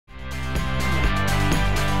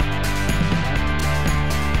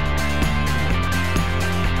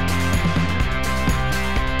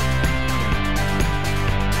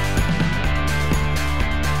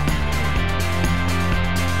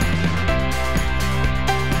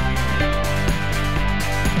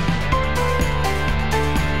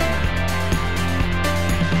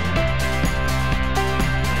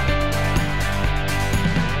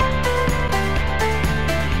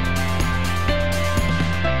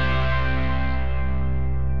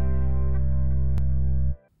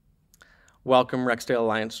Welcome, Rexdale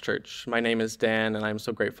Alliance Church. My name is Dan, and I'm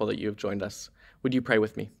so grateful that you have joined us. Would you pray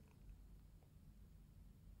with me?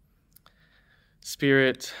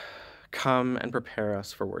 Spirit, come and prepare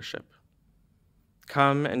us for worship.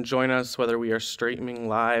 Come and join us whether we are streaming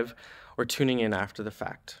live or tuning in after the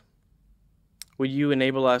fact. Would you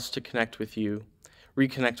enable us to connect with you,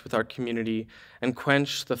 reconnect with our community, and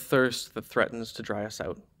quench the thirst that threatens to dry us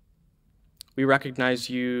out? We recognize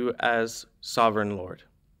you as sovereign Lord,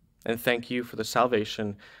 and thank you for the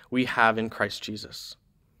salvation we have in Christ Jesus.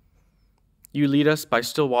 You lead us by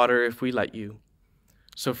still water if we let you,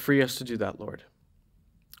 so free us to do that, Lord.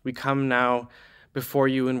 We come now before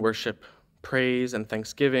you in worship, praise, and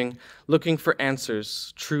thanksgiving, looking for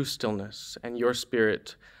answers, true stillness, and your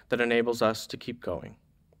Spirit that enables us to keep going.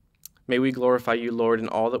 May we glorify you, Lord, in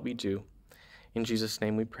all that we do. In Jesus'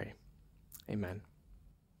 name we pray. Amen.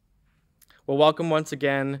 Well, welcome once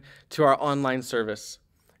again to our online service.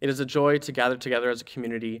 It is a joy to gather together as a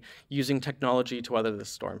community using technology to weather this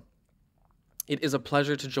storm. It is a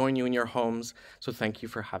pleasure to join you in your homes, so thank you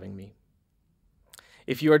for having me.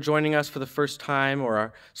 If you are joining us for the first time or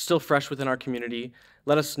are still fresh within our community,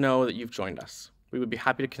 let us know that you've joined us. We would be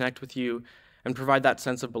happy to connect with you and provide that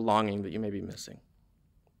sense of belonging that you may be missing.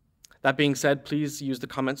 That being said, please use the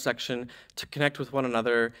comment section to connect with one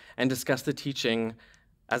another and discuss the teaching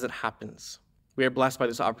as it happens. We are blessed by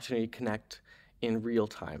this opportunity to connect in real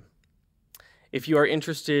time. If you are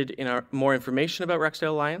interested in more information about Rexdale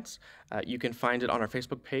Alliance, you can find it on our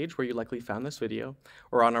Facebook page where you likely found this video,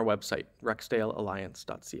 or on our website,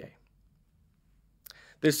 rexdalealliance.ca.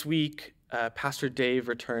 This week, Pastor Dave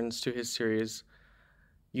returns to his series,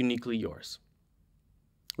 Uniquely Yours.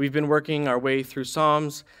 We've been working our way through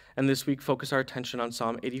Psalms, and this week focus our attention on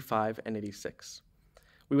Psalm 85 and 86.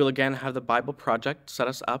 We will again have the Bible Project set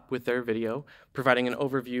us up with their video, providing an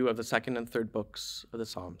overview of the second and third books of the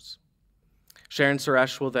Psalms. Sharon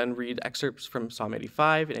Suresh will then read excerpts from Psalm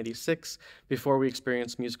 85 and 86 before we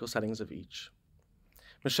experience musical settings of each.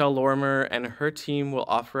 Michelle Lorimer and her team will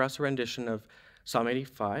offer us a rendition of Psalm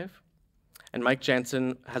 85, and Mike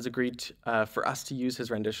Jansen has agreed for us to use his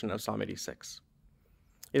rendition of Psalm 86.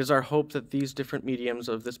 It is our hope that these different mediums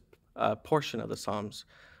of this portion of the Psalms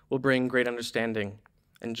will bring great understanding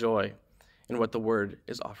and joy in what the Word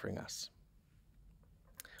is offering us.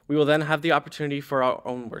 We will then have the opportunity for our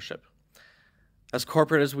own worship, as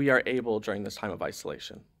corporate as we are able during this time of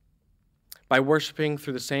isolation. By worshiping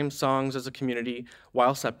through the same songs as a community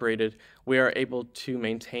while separated, we are able to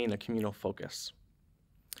maintain a communal focus.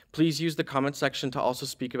 Please use the comment section to also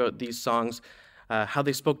speak about these songs, how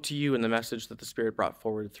they spoke to you and the message that the Spirit brought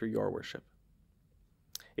forward through your worship.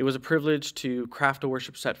 It was a privilege to craft a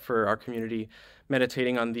worship set for our community,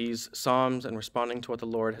 meditating on these psalms and responding to what the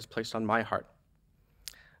Lord has placed on my heart.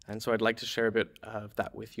 And so I'd like to share a bit of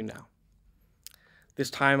that with you now. This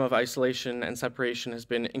time of isolation and separation has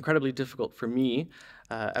been incredibly difficult for me,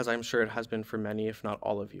 as I'm sure it has been for many, if not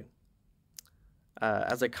all of you.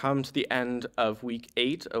 As I come to the end of week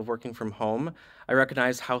 8 of working from home, I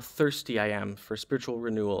recognize how thirsty I am for spiritual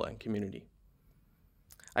renewal and community.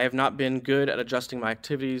 I have not been good at adjusting my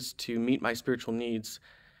activities to meet my spiritual needs,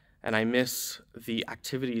 and I miss the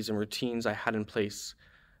activities and routines I had in place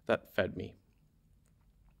that fed me.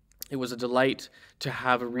 It was a delight to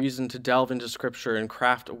have a reason to delve into Scripture and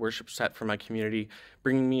craft a worship set for my community,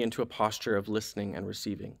 bringing me into a posture of listening and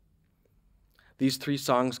receiving. These 3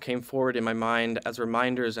 songs came forward in my mind as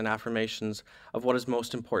reminders and affirmations of what is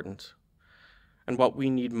most important and what we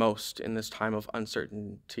need most in this time of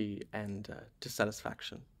uncertainty and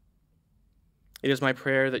dissatisfaction. It is my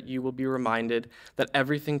prayer that you will be reminded that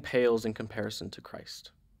everything pales in comparison to Christ.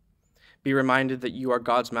 Be reminded that you are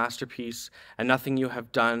God's masterpiece, and nothing you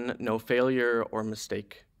have done, no failure or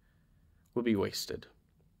mistake, will be wasted.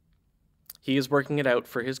 He is working it out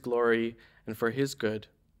for his glory and for his good.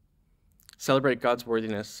 Celebrate God's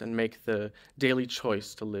worthiness and make the daily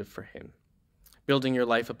choice to live for him, building your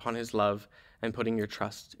life upon his love and putting your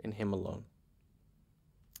trust in him alone.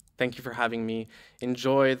 Thank you for having me.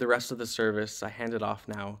 Enjoy the rest of the service. I hand it off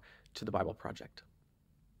now to the Bible Project.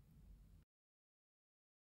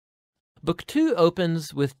 Book 2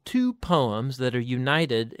 opens with 2 poems that are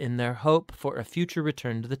united in their hope for a future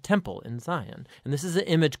return to the temple in Zion. And this is an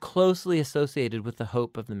image closely associated with the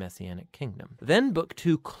hope of the Messianic kingdom. Then Book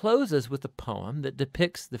 2 closes with a poem that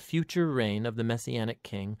depicts the future reign of the Messianic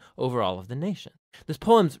king over all of the nation. This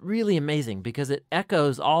poem's really amazing because it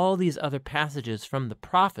echoes all these other passages from the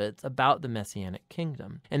prophets about the Messianic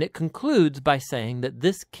kingdom. And it concludes by saying that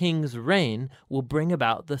this king's reign will bring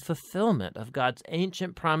about the fulfillment of God's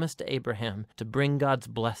ancient promise to Abraham to bring God's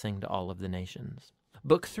blessing to all of the nations.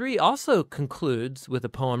 Book 3 also concludes with a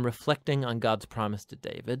poem reflecting on God's promise to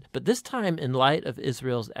David, but this time in light of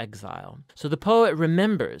Israel's exile. So the poet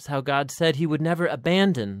remembers how God said he would never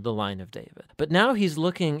abandon the line of David. But now he's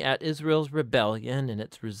looking at Israel's rebellion and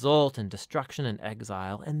its result in destruction and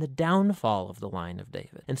exile and the downfall of the line of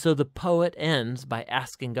David. And so the poet ends by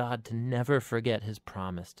asking God to never forget his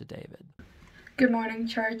promise to David. Good morning,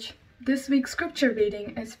 church. This week's scripture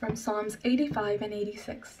reading is from Psalms 85 and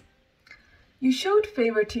 86. You showed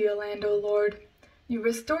favor to your land, O Lord. You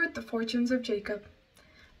restored the fortunes of Jacob.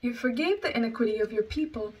 You forgave the iniquity of your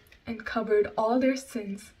people and covered all their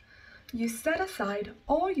sins. You set aside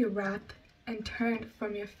all your wrath and turned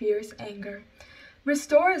from your fierce anger.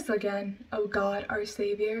 Restore us again, O God, our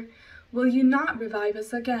Savior. Will you not revive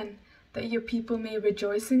us again, that your people may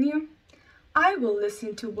rejoice in you? I will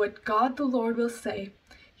listen to what God the Lord will say.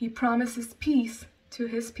 He promises peace to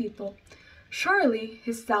his people. Surely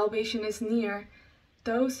his salvation is near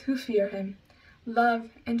those who fear him. Love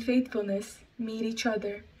and faithfulness meet each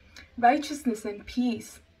other. Righteousness and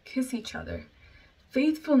peace kiss each other.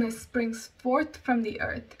 Faithfulness springs forth from the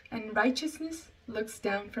earth, and righteousness looks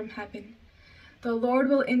down from heaven. The Lord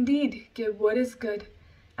will indeed give what is good,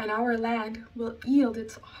 and our land will yield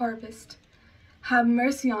its harvest. Have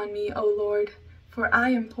mercy on me, O Lord, for I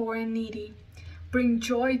am poor and needy. Bring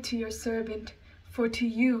joy to your servant, for to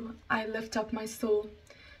you I lift up my soul.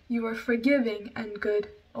 You are forgiving and good,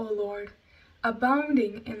 O Lord,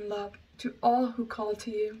 abounding in love to all who call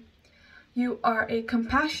to you. You are a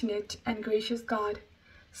compassionate and gracious God,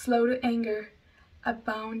 slow to anger,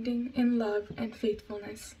 abounding in love and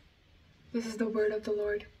faithfulness. This is the word of the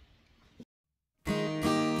Lord.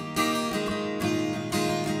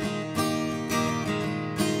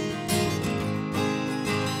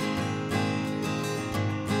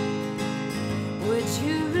 Would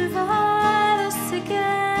you revive us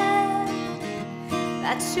again,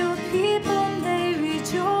 that your people may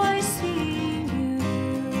rejoice in you?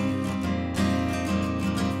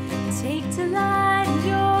 Take delight in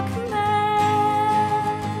your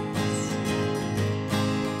commands,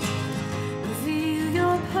 reveal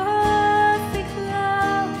your perfect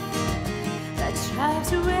love that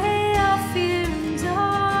drives away our fear and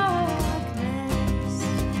darkness.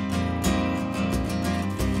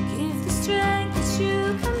 Give the strength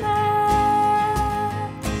you command.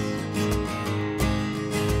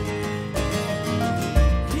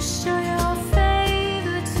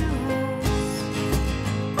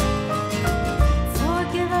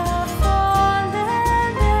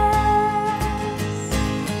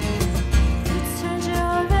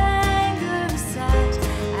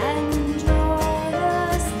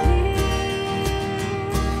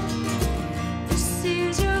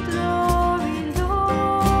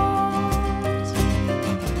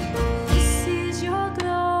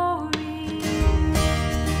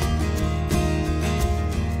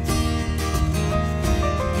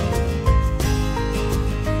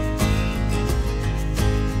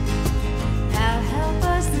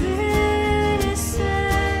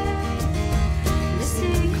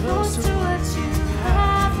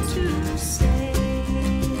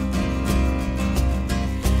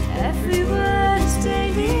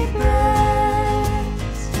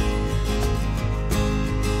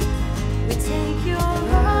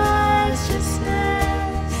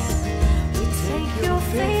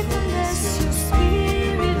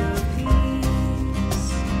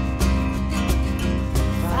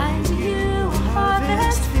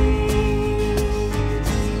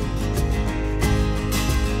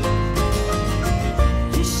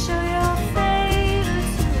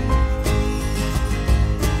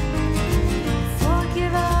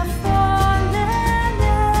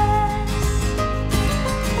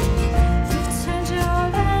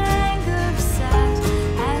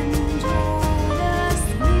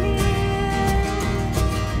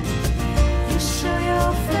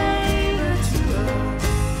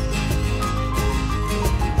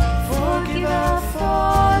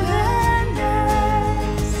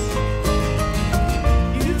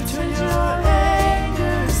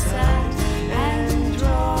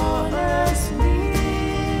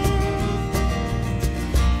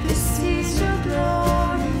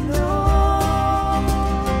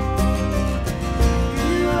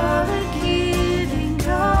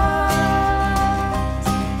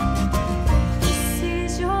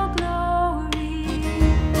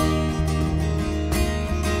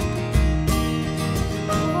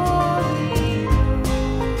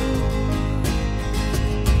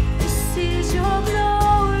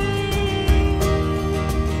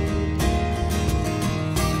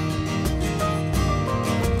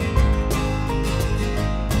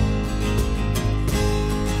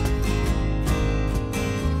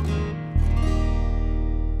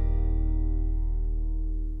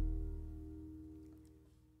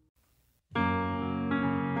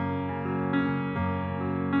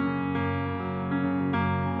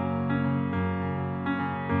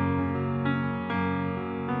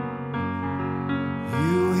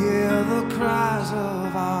 cries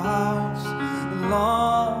of our hearts, the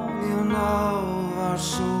longing of our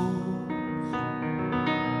souls.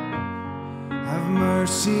 Have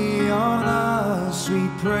mercy on us, we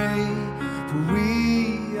pray, for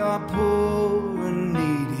we are poor and needy.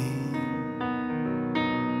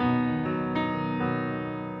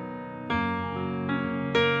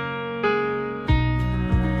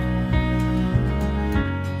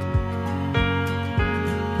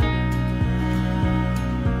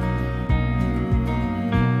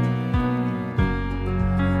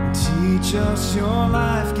 Teach us your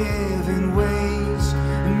life-giving ways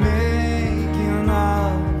and making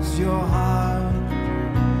us your heart,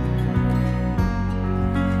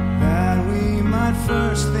 that we might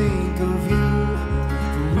first think of you,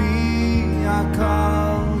 for we are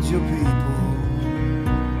called your people.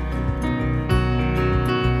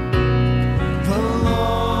 The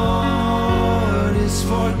Lord is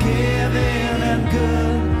forgiving and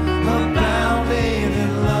good, abounding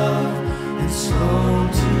in love and slow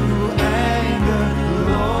to anger.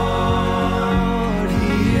 Lord,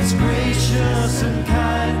 He is gracious and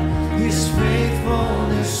kind, His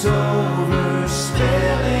faithfulness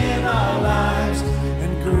overspilling our lives,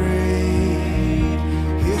 and great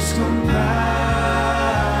His compassion.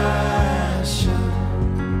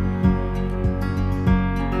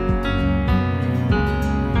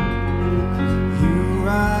 You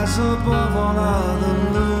rise above all other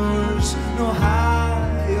lures, no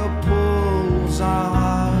higher pulls our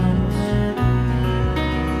hearts.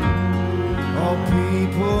 All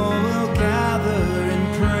people will gather in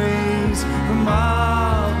praise, for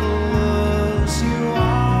marvelous you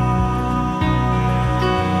are.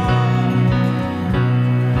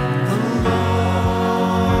 The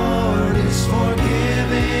Lord is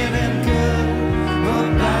forgiving and good,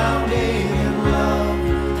 abounding in love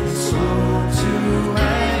and slow to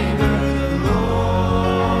anger. The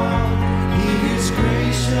Lord, He is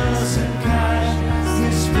gracious and kind,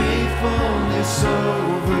 His faithfulness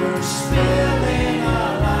overspilling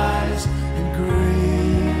our lives, and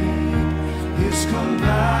great His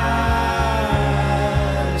compassion.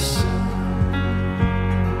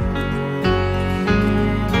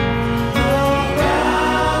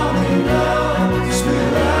 Abounding love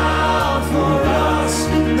spill out for us,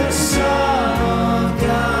 the Son of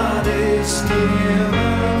God is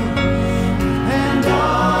given, and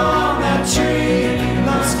on that tree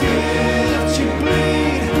love's gift you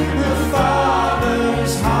bleed, the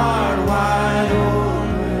Father's heart wide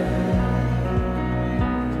open.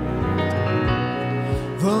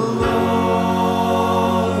 The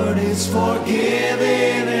Lord is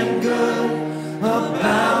forgiving and good,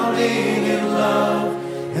 abounding in love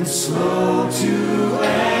and slow to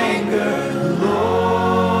anger.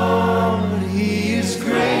 Lord, He is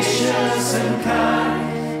gracious and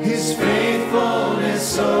kind, His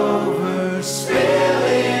faithfulness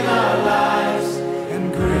overspilling our lives,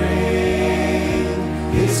 and great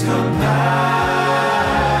His compassion.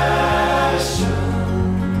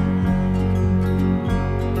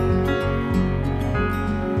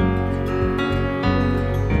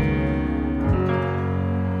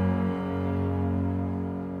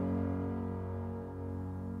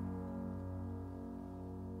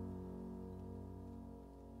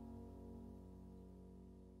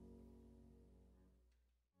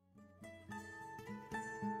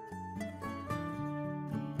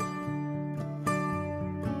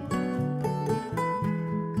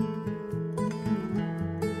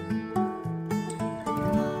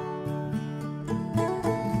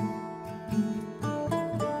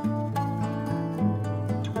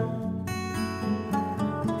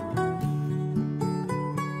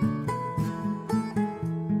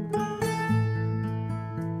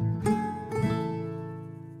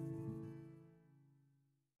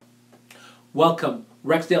 Welcome,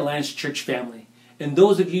 Rexdale Alliance Church family, and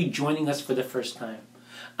those of you joining us for the first time.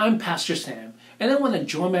 I'm Pastor Sam, and I want to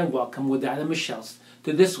join my welcome with Adam Michelle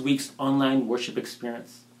to this week's online worship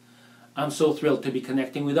experience. I'm so thrilled to be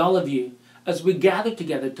connecting with all of you as we gather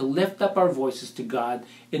together to lift up our voices to God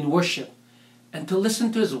in worship and to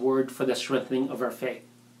listen to His Word for the strengthening of our faith.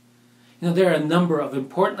 You know, there are a number of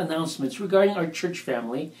important announcements regarding our church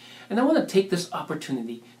family, and I want to take this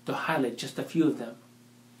opportunity to highlight just a few of them.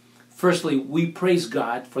 Firstly, we praise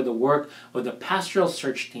God for the work of the pastoral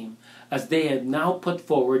search team as they have now put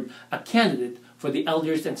forward a candidate for the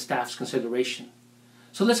elders and staff's consideration.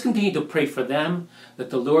 So let's continue to pray for them, that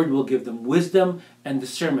the Lord will give them wisdom and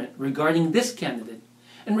discernment regarding this candidate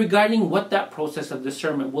and regarding what that process of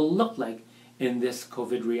discernment will look like in this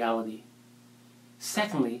COVID reality.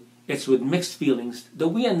 Secondly, it's with mixed feelings that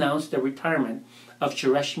we announced the retirement of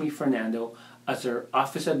Chireshmi Fernando as our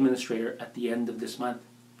office administrator at the end of this month.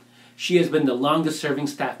 She has been the longest serving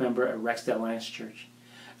staff member at Rexdale Alliance Church.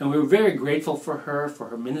 And we're very grateful for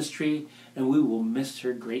her ministry, and we will miss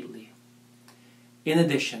her greatly. In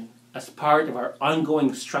addition, as part of our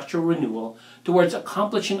ongoing structural renewal towards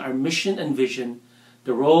accomplishing our mission and vision,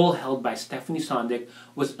 the role held by Stephanie Sondick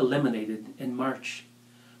was eliminated in March.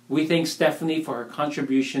 We thank Stephanie for her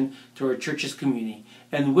contribution to our church's community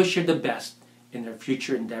and wish her the best in her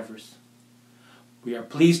future endeavors. We are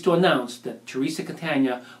pleased to announce that Teresa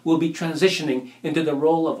Catania will be transitioning into the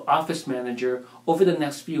role of office manager over the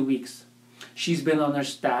next few weeks. She's been on our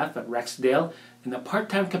staff at Rexdale in a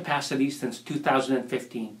part-time capacity since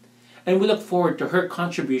 2015, and we look forward to her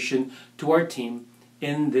contribution to our team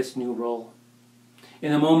in this new role.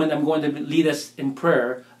 In a moment, I'm going to lead us in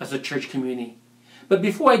prayer as a church community. But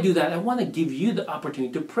before I do that, I want to give you the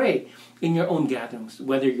opportunity to pray in your own gatherings,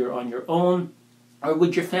 whether you're on your own or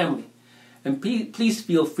with your family. And please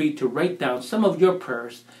feel free to write down some of your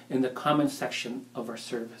prayers in the comment section of our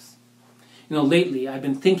service. You know, lately I've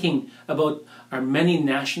been thinking about our many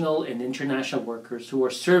national and international workers who are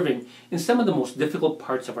serving in some of the most difficult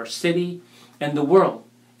parts of our city and the world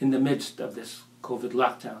in the midst of this COVID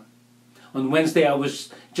lockdown. On Wednesday, I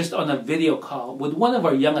was just on a video call with one of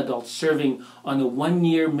our young adults serving on a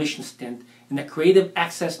one-year mission stint in a Creative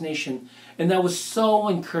Access Nation, and I was so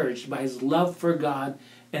encouraged by his love for God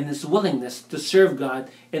and his willingness to serve God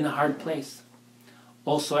in a hard place.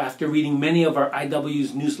 Also, after reading many of our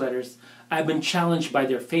IW's newsletters, I've been challenged by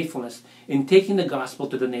their faithfulness in taking the gospel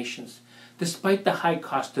to the nations, despite the high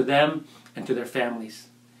cost to them and to their families.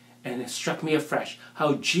 And it struck me afresh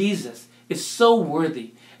how Jesus is so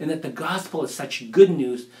worthy, and that the gospel is such good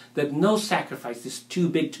news that no sacrifice is too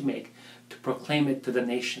big to make to proclaim it to the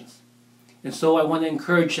nations. And so I want to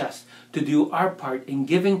encourage us to do our part in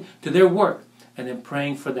giving to their work and in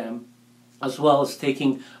praying for them, as well as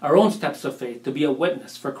taking our own steps of faith to be a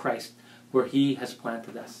witness for Christ where He has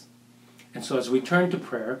planted us. And so as we turn to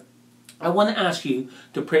prayer, I want to ask you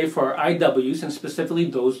to pray for our IWs, and specifically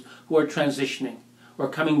those who are transitioning or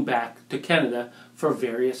coming back to Canada for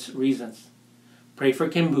various reasons. Pray for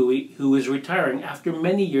Kim Bui, who is retiring after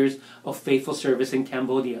many years of faithful service in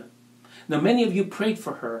Cambodia. Now, many of you prayed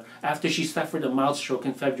for her after she suffered a mild stroke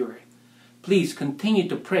in February. Please continue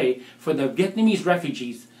to pray for the Vietnamese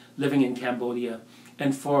refugees living in Cambodia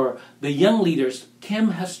and for the young leaders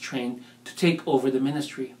Kim has trained to take over the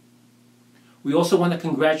ministry. We also want to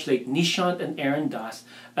congratulate Nishant and Aaron Das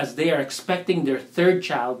as they are expecting their third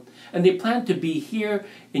child, and they plan to be here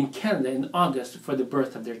in Canada in August for the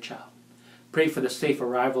birth of their child. Pray for the safe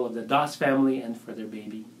arrival of the Das family and for their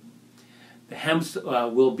baby. The Hems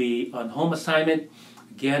will be on home assignment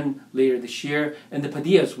again later this year, and the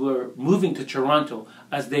Padillas were moving to Toronto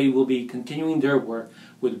as they will be continuing their work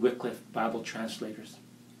with Wycliffe Bible translators.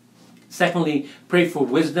 Secondly, pray for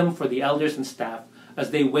wisdom for the elders and staff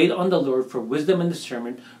as they wait on the Lord for wisdom and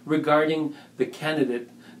discernment regarding the candidate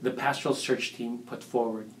the pastoral search team put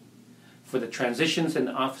forward. For the transitions in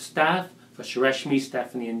the office staff, for Shareshmi,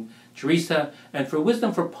 Stephanie, and Teresa, and for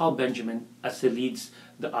wisdom for Paul Benjamin as he leads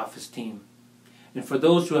the office team. And for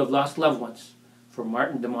those who have lost loved ones, for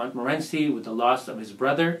Martin de Montmorency with the loss of his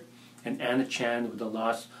brother, and Anna Chan with the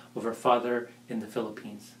loss of her father in the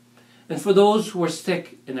Philippines. And for those who are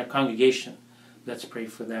sick in our congregation, let's pray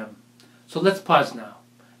for them. So let's pause now,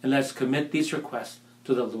 and let's commit these requests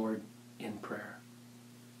to the Lord in prayer.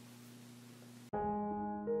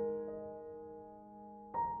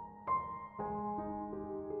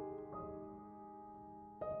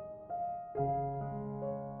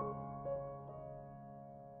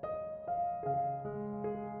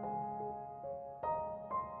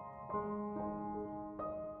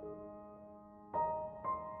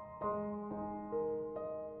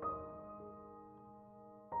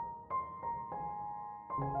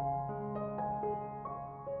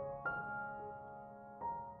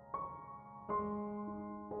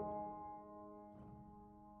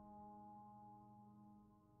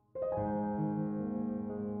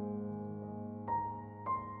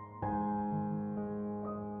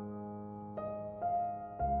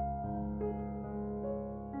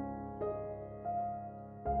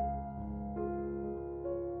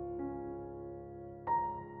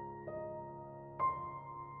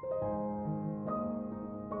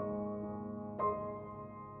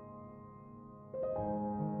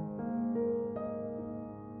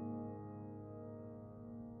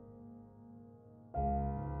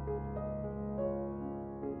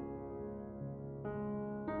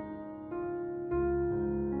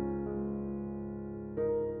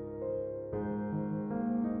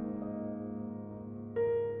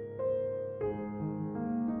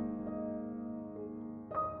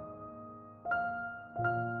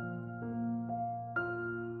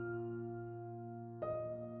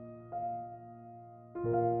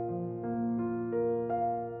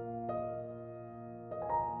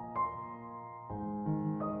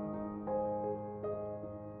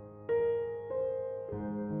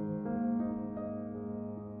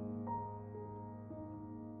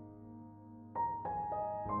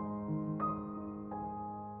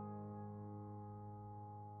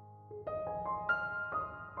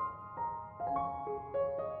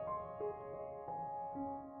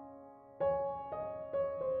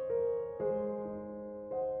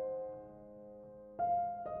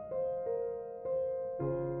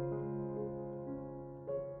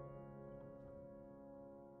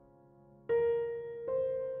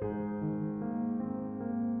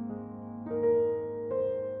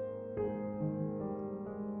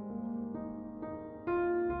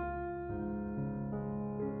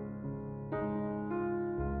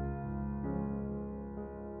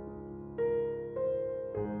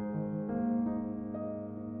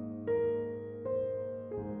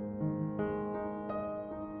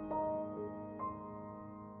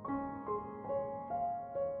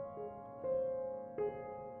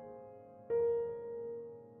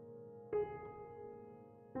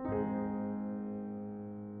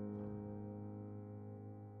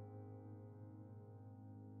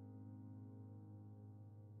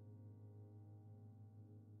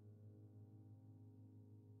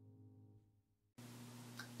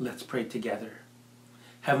 Let's pray together.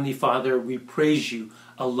 Heavenly Father, we praise you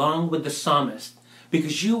along with the psalmist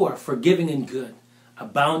because you are forgiving and good,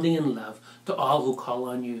 abounding in love to all who call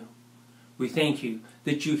on you. We thank you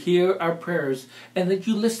that you hear our prayers and that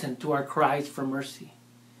you listen to our cries for mercy.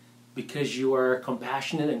 Because you are a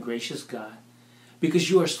compassionate and gracious God, because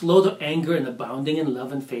you are slow to anger and abounding in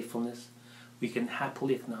love and faithfulness, we can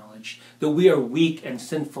happily acknowledge that we are weak and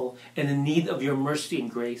sinful and in need of your mercy and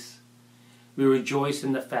grace. We rejoice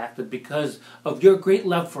in the fact that because of your great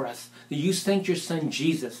love for us, that you sent your Son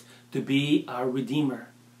Jesus to be our Redeemer.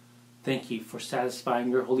 Thank you for satisfying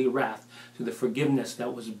your holy wrath through the forgiveness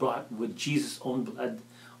that was brought with Jesus' own blood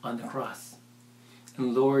on the cross.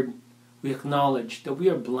 And Lord, we acknowledge that we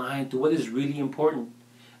are blind to what is really important,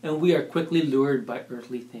 and we are quickly lured by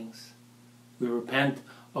earthly things. We repent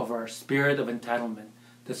of our spirit of entitlement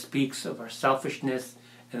that speaks of our selfishness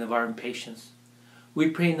and of our impatience. We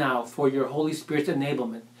pray now for your Holy Spirit's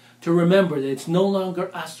enablement to remember that it's no longer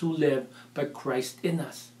us who live, but Christ in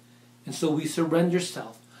us. And so we surrender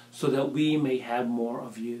self so that we may have more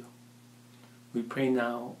of you. We pray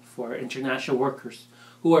now for our international workers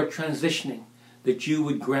who are transitioning, that you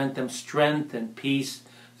would grant them strength and peace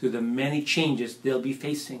through the many changes they'll be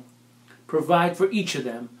facing. Provide for each of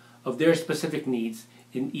them of their specific needs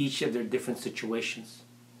in each of their different situations.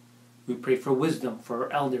 We pray for wisdom for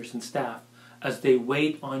our elders and staff as they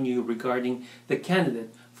wait on you regarding the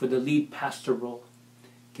candidate for the lead pastor role.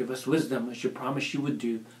 Give us wisdom as you promised you would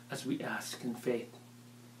do as we ask in faith.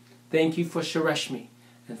 Thank you for Shareshmi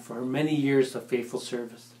and for her many years of faithful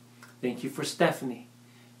service. Thank you for Stephanie.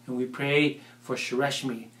 And we pray for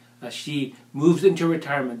Shareshmi as she moves into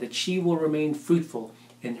retirement, that she will remain fruitful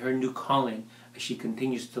in her new calling as she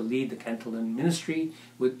continues to lead the Kentland ministry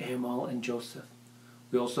with Amal and Joseph.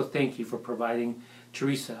 We also thank you for providing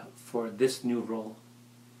Teresa for this new role.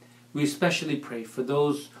 We especially pray for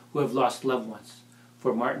those who have lost loved ones,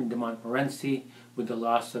 for Martin de Montmorency with the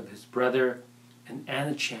loss of his brother, and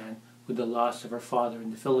Anna Chan with the loss of her father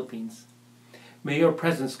in the Philippines. May your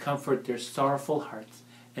presence comfort their sorrowful hearts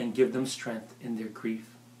and give them strength in their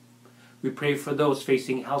grief. We pray for those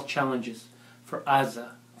facing health challenges, for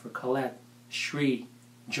Aza, for Colette, Shri,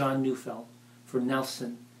 John Neufeld, for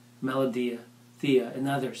Nelson, Melodia, Thea, and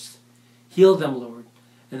others. Heal them, Lord,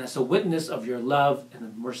 and as a witness of your love and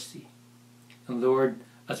of mercy. And Lord,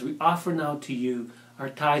 as we offer now to you our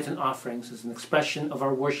tithes and offerings as an expression of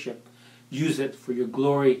our worship, use it for your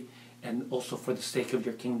glory and also for the sake of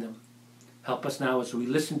your kingdom. Help us now as we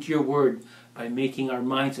listen to your word by making our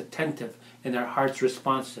minds attentive and our hearts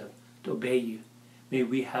responsive to obey you. May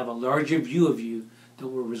we have a larger view of you that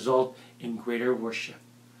will result in greater worship.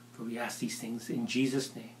 For we ask these things in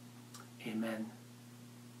Jesus' name. Amen.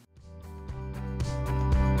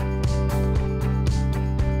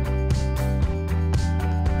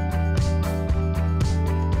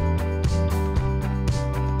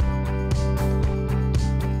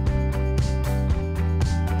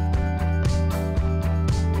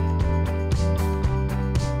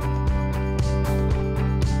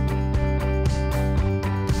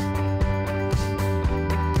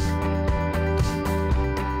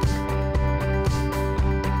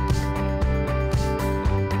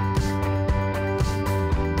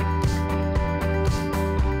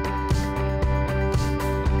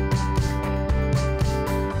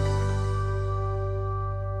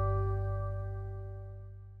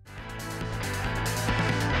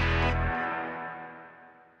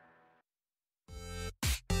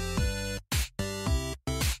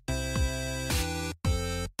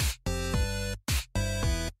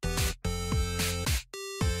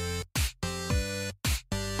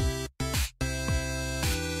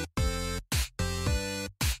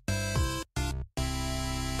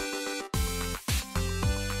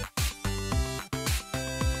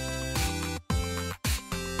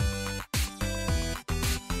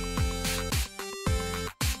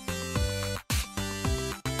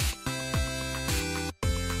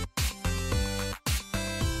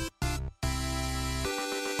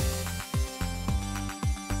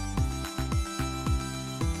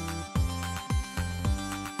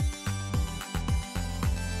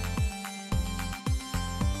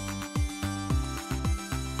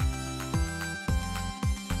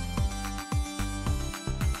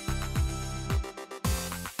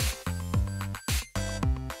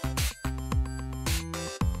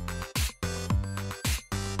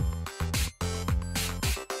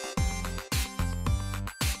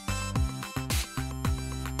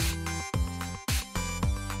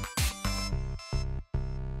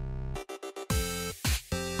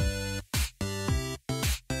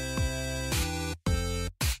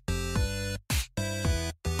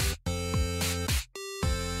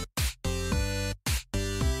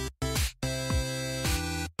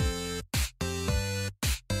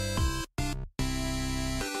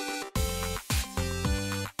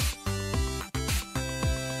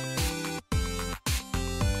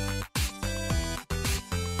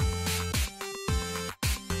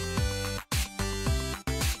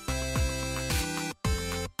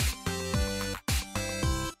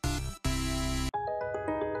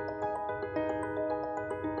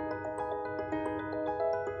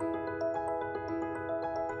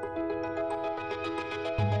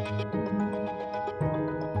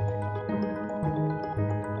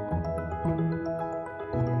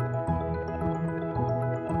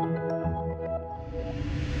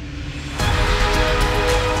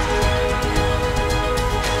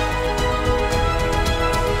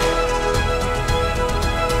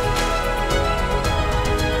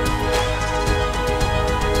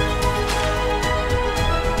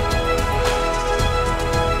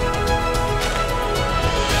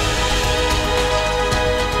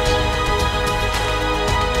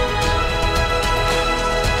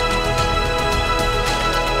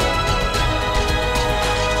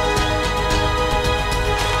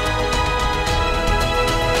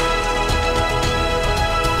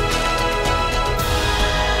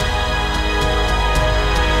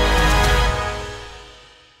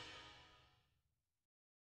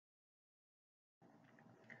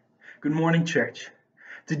 Good morning, church.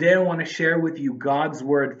 Today I want to share with you God's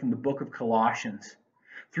word from the book of Colossians.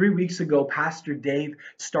 3 weeks ago, Pastor Dave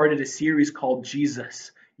started a series called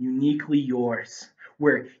Jesus, Uniquely Yours,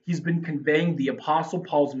 where he's been conveying the Apostle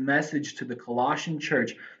Paul's message to the Colossian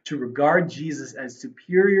church to regard Jesus as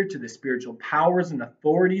superior to the spiritual powers and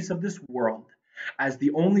authorities of this world, as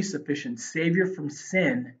the only sufficient Savior from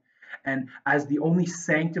sin, and as the only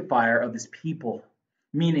sanctifier of his people.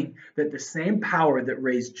 Meaning that the same power that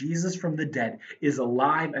raised Jesus from the dead is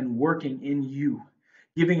alive and working in you,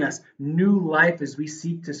 giving us new life as we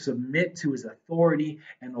seek to submit to his authority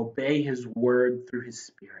and obey his word through his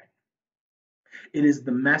Spirit. It is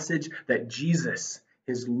the message that Jesus,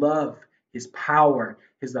 his love, his power,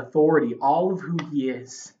 his authority, all of who he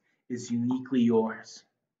is uniquely yours.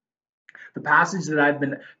 The passage that I've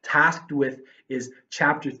been tasked with is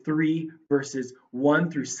chapter 3, verses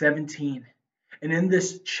 1 through 17. And in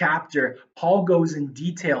this chapter, Paul goes in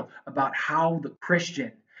detail about how the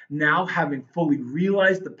Christian, now having fully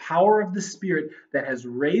realized the power of the Spirit that has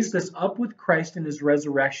raised us up with Christ in his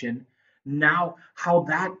resurrection, now how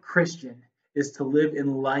that Christian is to live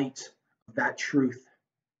in light of that truth.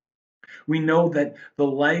 We know that the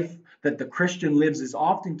life that the Christian lives is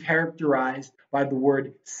often characterized by the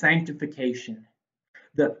word sanctification,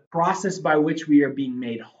 the process by which we are being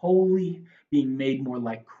made holy, being made more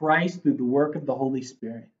like Christ through the work of the Holy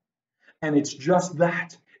Spirit. And it's just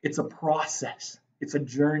that. It's a process. It's a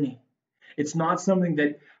journey. It's not something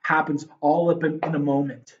that happens all up in a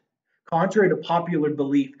moment. Contrary to popular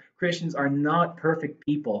belief, Christians are not perfect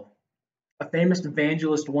people. A famous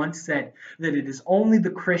evangelist once said that it is only the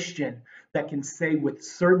Christian that can say with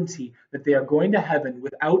certainty that they are going to heaven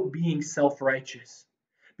without being self-righteous.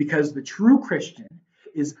 Because the true Christian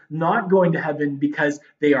is not going to heaven because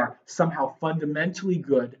they are somehow fundamentally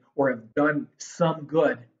good or have done some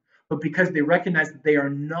good, but because they recognize that they are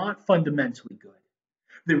not fundamentally good.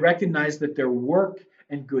 They recognize that their work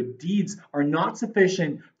and good deeds are not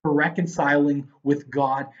sufficient for reconciling with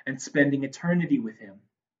God and spending eternity with him.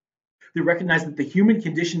 They recognize that the human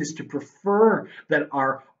condition is to prefer that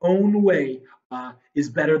our own way is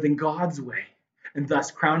better than God's way, and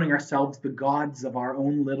thus crowning ourselves the gods of our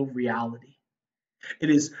own little reality.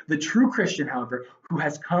 It is the true Christian, however, who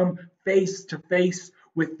has come face to face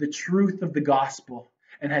with the truth of the gospel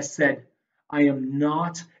and has said, I am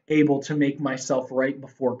not able to make myself right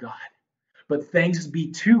before God. But thanks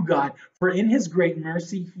be to God, for in his great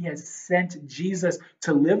mercy, he has sent Jesus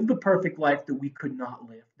to live the perfect life that we could not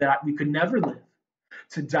live, that we could never live,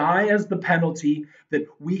 to die as the penalty that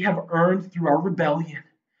we have earned through our rebellion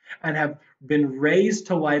and have been raised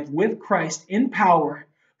to life with Christ in power,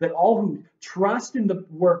 that all who trust in the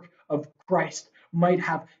work of Christ might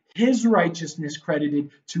have his righteousness credited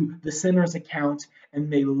to the sinner's account and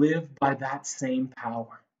may live by that same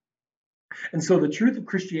power. And so the truth of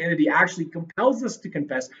Christianity actually compels us to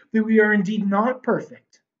confess that we are indeed not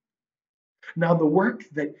perfect. Now, the work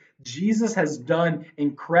that Jesus has done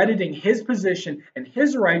in crediting his position and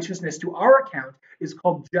his righteousness to our account is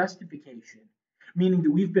called justification, meaning that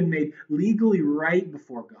we've been made legally right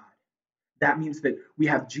before God. That means that we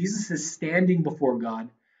have Jesus' standing before God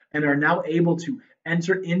and are now able to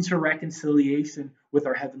enter into reconciliation with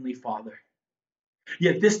our Heavenly Father.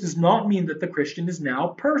 Yet this does not mean that the Christian is now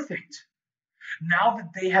perfect. Now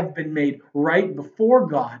that they have been made right before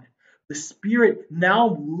God, the Spirit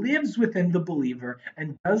now lives within the believer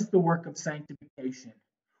and does the work of sanctification,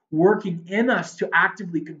 working in us to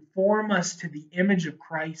actively conform us to the image of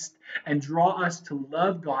Christ and draw us to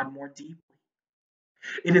love God more deeply.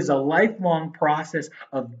 It is a lifelong process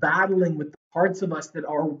of battling with the parts of us that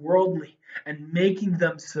are worldly and making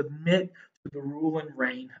them submit to the rule and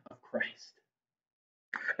reign of Christ.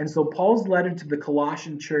 And so Paul's letter to the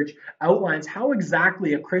Colossian church outlines how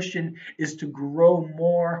exactly a Christian is to grow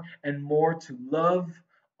more and more to love,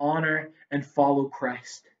 honor, and follow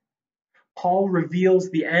Christ. Paul reveals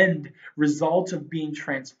the end result of being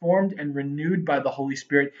transformed and renewed by the Holy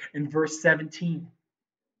Spirit in verse 17.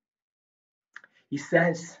 He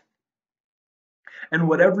says, "And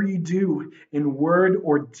whatever you do in word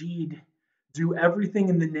or deed, do everything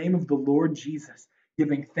in the name of the Lord Jesus,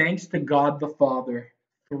 giving thanks to God the Father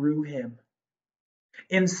through him."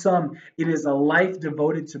 In sum, it is a life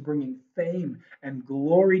devoted to bringing fame and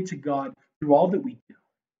glory to God through all that we do.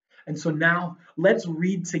 And so now let's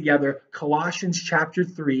read together Colossians chapter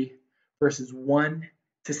 3, verses 1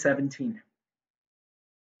 to 17.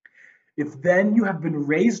 "If then you have been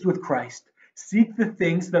raised with Christ, seek the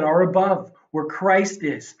things that are above, where Christ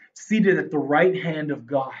is, seated at the right hand of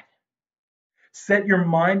God. Set your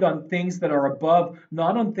mind on things that are above,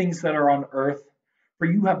 not on things that are on earth. For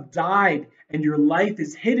you have died, and your life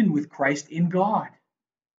is hidden with Christ in God.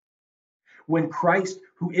 When Christ,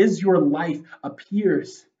 who is your life,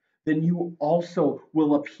 appears, then you also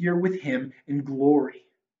will appear with him in glory.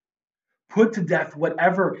 Put to death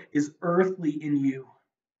whatever is earthly in you: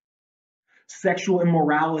 sexual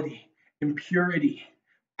immorality, impurity,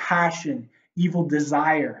 passion, evil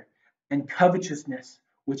desire, and covetousness,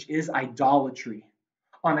 which is idolatry.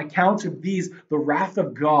 On account of these, the wrath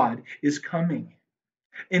of God is coming.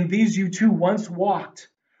 In these you too once walked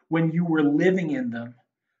when you were living in them,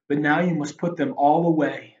 but now you must put them all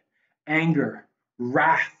away: anger,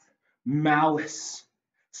 wrath, malice,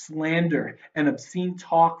 slander, and obscene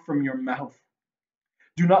talk from your mouth.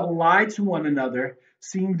 Do not lie to one another,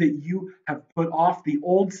 seeing that you have put off the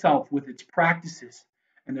old self with its practices,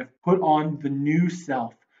 and have put on the new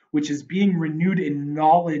self, which is being renewed in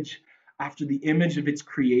knowledge after the image of its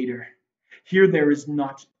creator. Here there is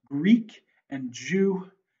not Greek and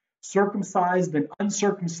Jew, circumcised and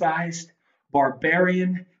uncircumcised,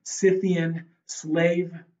 barbarian, Scythian,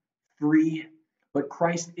 slave, free, but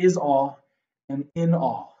Christ is all and in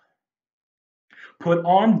all. Put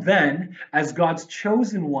on then, as God's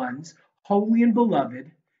chosen ones, holy and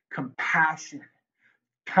beloved, compassion,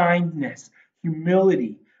 kindness,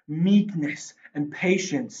 humility, meekness, and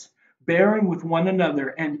patience, bearing with one another,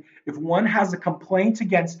 and if one has a complaint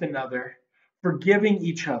against another, forgiving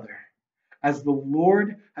each other. As the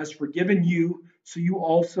Lord has forgiven you, so you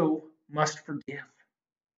also must forgive.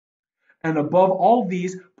 And above all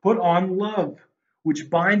these, put on love, which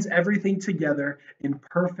binds everything together in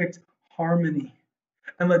perfect harmony.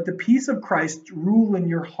 And let the peace of Christ rule in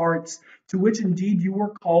your hearts, to which indeed you were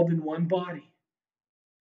called in one body.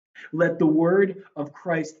 Let the word of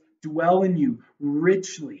Christ dwell in you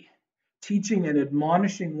richly, teaching and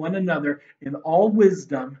admonishing one another in all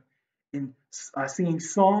wisdom, in singing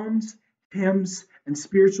psalms, hymns, and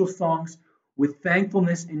spiritual songs with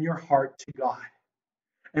thankfulness in your heart to God.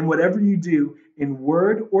 And whatever you do, in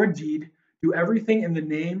word or deed, do everything in the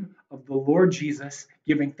name of the Lord Jesus,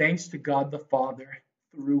 giving thanks to God the Father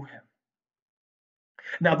through him."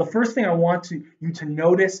 Now, the first thing I want you to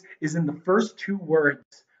notice is in the first two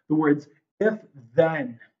words, the words "if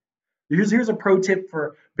then." Here's a pro tip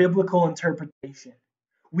for biblical interpretation.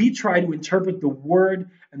 We try to interpret the word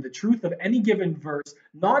and the truth of any given verse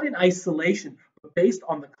not in isolation, but based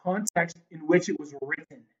on the context in which it was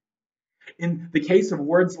written. In the case of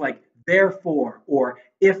words like therefore or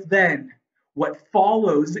if then, what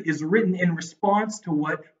follows is written in response to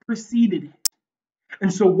what preceded it.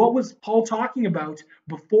 And so what was Paul talking about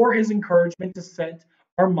before his encouragement to set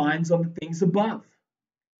our minds on the things above?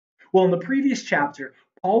 Well, in the previous chapter,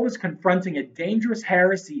 Paul was confronting a dangerous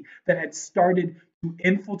heresy that had started to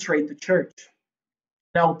infiltrate the church.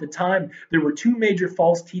 Now, at the time, there were two major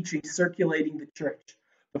false teachings circulating the church.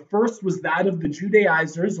 The first was that of the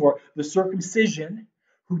Judaizers, or the circumcision,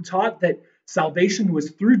 who taught that salvation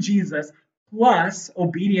was through Jesus plus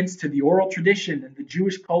obedience to the oral tradition and the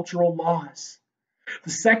Jewish cultural laws.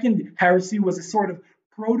 The second heresy was a sort of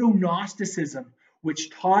proto-Gnosticism,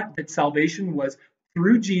 which taught that salvation was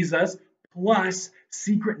through Jesus plus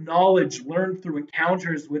secret knowledge learned through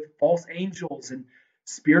encounters with false angels and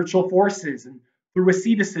spiritual forces, and through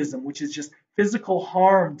asceticism, which is just physical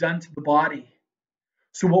harm done to the body.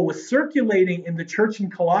 So what was circulating in the church in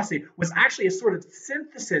Colossae was actually a sort of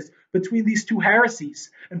synthesis between these two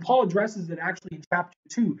heresies. And Paul addresses it actually in chapter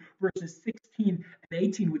 2, verses 16 and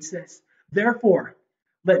 18, which says, "Therefore,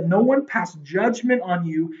 let no one pass judgment on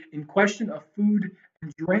you in question of food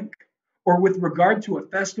and drink, or with regard to a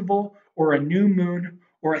festival, or a new moon,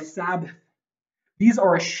 or a Sabbath. These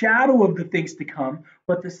are a shadow of the things to come,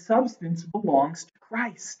 but the substance belongs to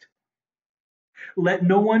Christ. Let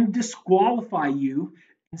no one disqualify you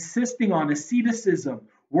insisting on asceticism,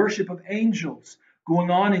 worship of angels,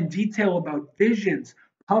 going on in detail about visions,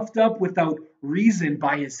 puffed up without reason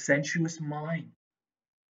by his sensuous mind.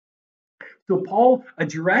 So Paul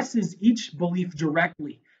addresses each belief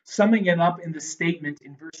directly, summing it up in the statement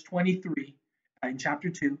in verse 23 in chapter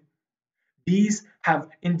 2. These have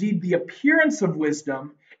indeed the appearance of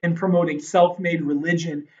wisdom in promoting self-made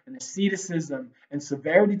religion and asceticism and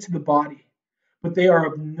severity to the body, but they are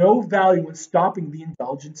of no value in stopping the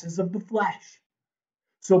indulgences of the flesh.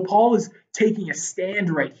 So Paul is taking a stand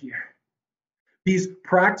right here. These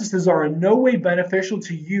practices are in no way beneficial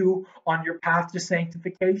to you on your path to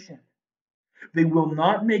sanctification. They will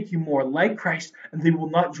not make you more like Christ, and they will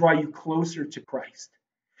not draw you closer to Christ.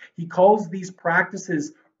 He calls these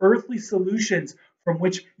practices earthly solutions from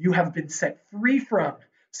which you have been set free from,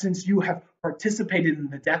 since you have participated in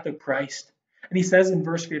the death of Christ. And he says in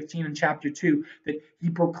verse 15 in chapter 2 that he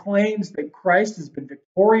proclaims that Christ has been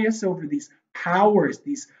victorious over these powers,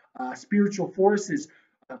 these spiritual forces,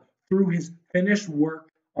 through his finished work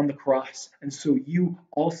on the cross. And so you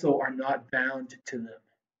also are not bound to them.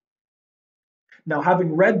 Now,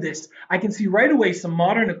 having read this, I can see right away some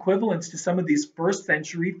modern equivalents to some of these first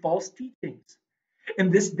century false teachings. In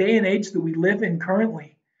this day and age that we live in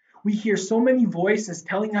currently, we hear so many voices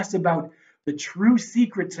telling us about the true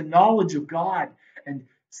secret to knowledge of God and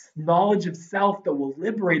knowledge of self that will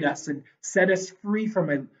liberate us and set us free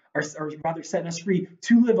from or rather set us free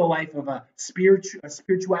to live a life of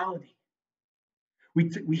spirituality.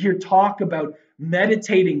 We hear talk about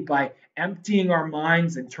meditating by emptying our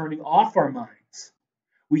minds and turning off our minds.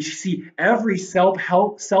 We see every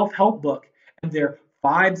self-help book and their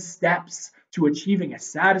 5 steps to achieving a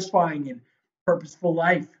satisfying and purposeful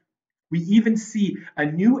life. We even see a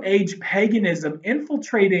new age paganism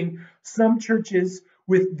infiltrating some churches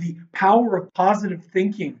with the power of positive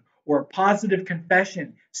thinking or positive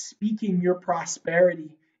confession, speaking your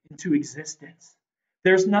prosperity into existence.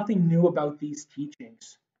 There's nothing new about these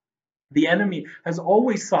teachings. The enemy has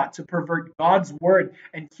always sought to pervert God's word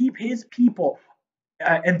and keep his people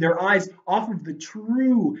and their eyes off of the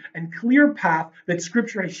true and clear path that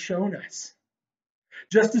Scripture has shown us.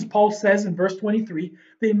 Just as Paul says in verse 23,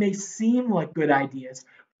 they may seem like good ideas,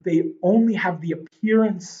 but they only have the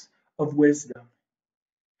appearance of wisdom.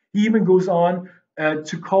 He even goes on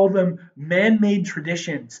to call them man-made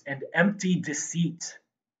traditions and empty deceit.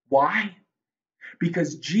 Why?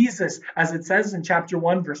 Because Jesus, as it says in chapter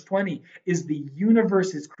 1, verse 20, is the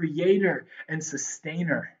universe's creator and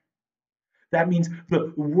sustainer. That means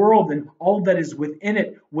the world and all that is within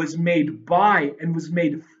it was made by and was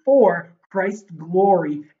made for Christ's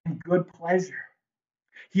glory and good pleasure.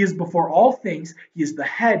 He is before all things. He is the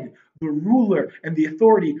head, the ruler, and the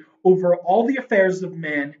authority over all the affairs of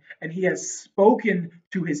man, and he has spoken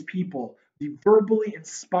to his people the verbally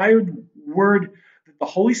inspired word that the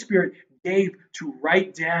Holy Spirit gave to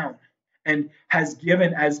write down and has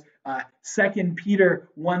given, as 2 Peter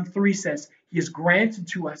 1:3 says, he has granted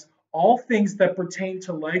to us all things that pertain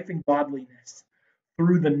to life and godliness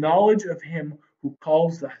through the knowledge of him who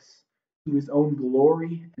calls us to his own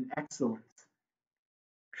glory and excellence.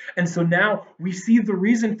 And so now we see the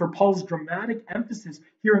reason for Paul's dramatic emphasis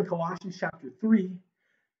here in Colossians chapter 3.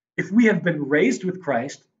 If we have been raised with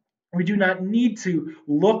Christ, we do not need to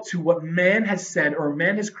look to what man has said or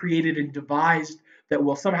man has created and devised that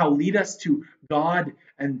will somehow lead us to God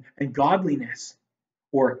and godliness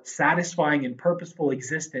or satisfying and purposeful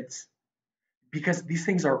existence, because these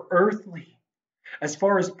things are earthly as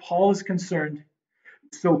far as Paul is concerned.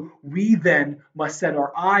 So we then must set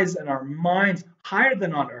our eyes and our minds higher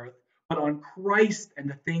than on earth, but on Christ and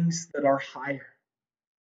the things that are higher.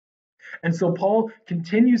 And so Paul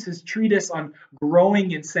continues his treatise on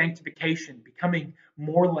growing in sanctification, becoming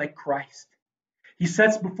more like Christ. He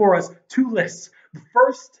sets before us 2 lists. The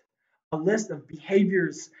first, a list of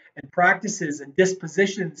behaviors and practices and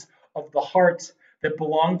dispositions of the heart that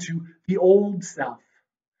belong to the old self,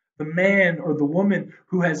 the man or the woman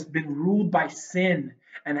who has been ruled by sin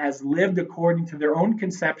and has lived according to their own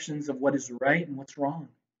conceptions of what is right and what's wrong.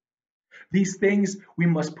 These things we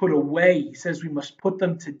must put away. He says we must put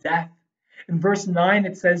them to death. In verse 9,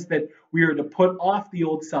 it says that we are to put off the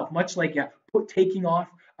old self, much like taking off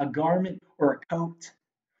a garment or a coat.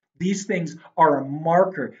 These things are a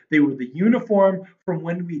marker. They were the uniform from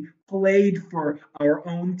when we played for our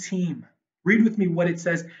own team. Read with me what it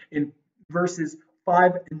says in verses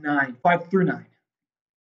 5 through 9.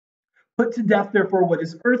 Put to death, therefore, what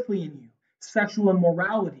is earthly in you: sexual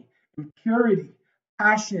immorality, impurity,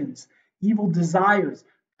 passions, evil desires,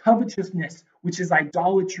 covetousness, which is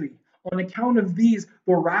idolatry. On account of these,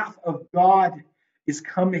 the wrath of God is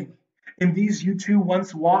coming. In these you too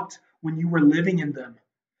once walked when you were living in them,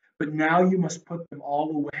 but now you must put them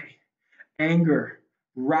all away: anger,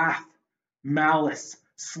 wrath, malice,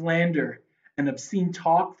 slander, and obscene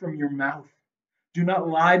talk from your mouth. Do not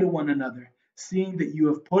lie to one another, seeing that you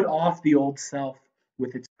have put off the old self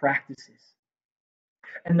with its practices.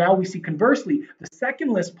 And now we see conversely, the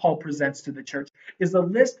second list Paul presents to the church is a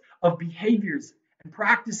list of behaviors and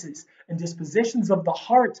practices and dispositions of the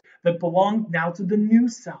heart that belong now to the new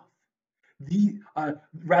self.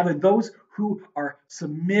 Rather, those who are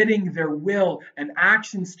submitting their will and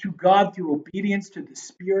actions to God through obedience to the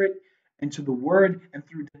Spirit and to the Word and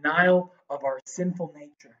through denial of our sinful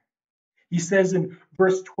nature. He says in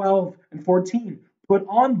verse 12 and 14, "Put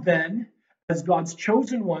on then, as God's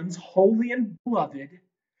chosen ones, holy and beloved,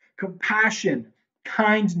 compassion,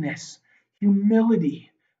 kindness,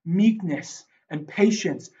 humility, meekness, and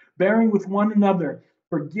patience, bearing with one another,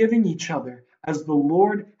 forgiving each other, as the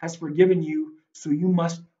Lord has forgiven you, so you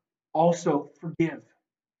must also forgive.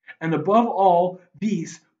 And above all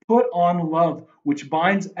these, put on love, which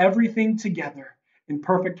binds everything together in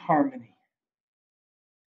perfect harmony."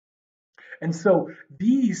 And so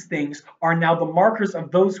these things are now the markers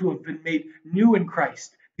of those who have been made new in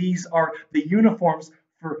Christ. These are the uniforms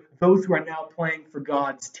for those who are now playing for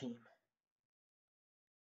God's team.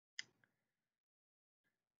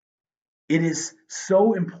 It is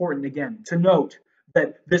so important, again, to note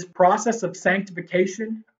that this process of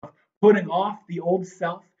sanctification, of putting off the old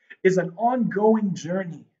self, is an ongoing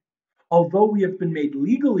journey. Although we have been made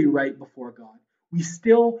legally right before God, we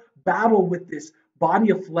still battle with this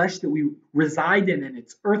body of flesh that we reside in and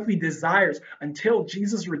its earthly desires until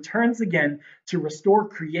Jesus returns again to restore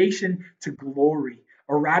creation to glory,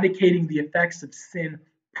 eradicating the effects of sin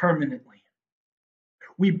permanently.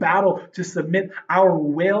 We battle to submit our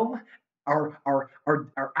will, our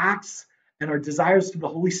acts, and our desires to the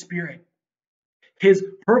Holy Spirit. His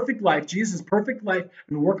perfect life, Jesus' perfect life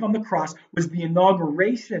and work on the cross, was the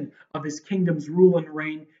inauguration of his kingdom's rule and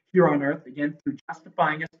reign here on earth, again, through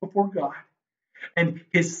justifying us before God. And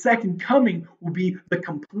his second coming will be the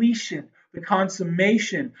completion, the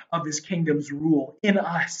consummation of his kingdom's rule in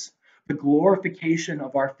us, the glorification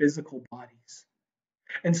of our physical bodies.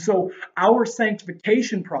 And so our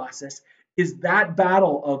sanctification process is that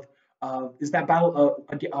battle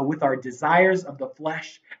with our desires of the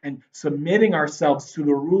flesh and submitting ourselves to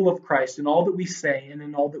the rule of Christ in all that we say and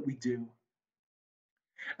in all that we do.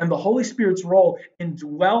 And the Holy Spirit's role in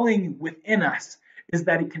dwelling within us is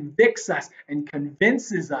that it convicts us and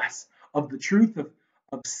convinces us of the truth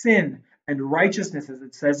of sin and righteousness, as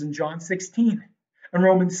it says in John 16. And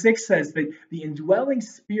Romans 6 says that the indwelling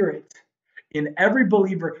Spirit in every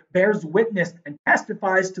believer bears witness and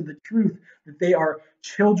testifies to the truth that they are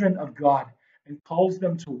children of God and calls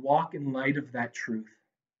them to walk in light of that truth.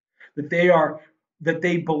 That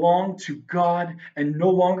they belong to God and no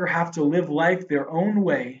longer have to live life their own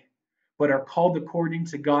way, but are called according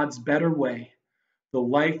to God's better way, the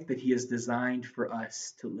life that he has designed for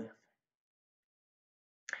us to live.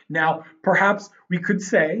 Now, perhaps we could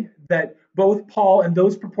say that both Paul and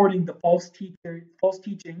those purporting the false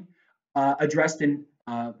teaching addressed in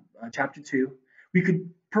chapter 2, we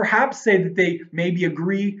could perhaps say that they maybe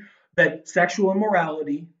agree that sexual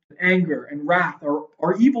immorality, anger, and wrath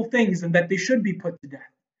are evil things and that they should be put to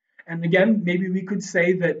death. And again, maybe we could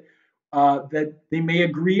say that they may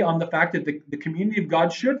agree on the fact that the community of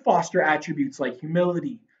God should foster attributes like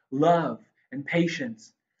humility, love, and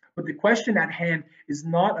patience. But the question at hand is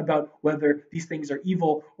not about whether these things are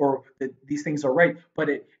evil or that these things are right, but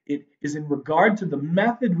it is in regard to the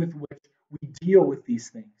method with which we deal with these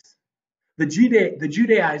things. The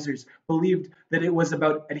Judaizers believed that it was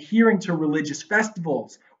about adhering to religious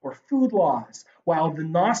festivals or food laws, while the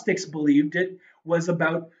Gnostics believed it was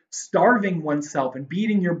about starving oneself and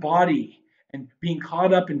beating your body and being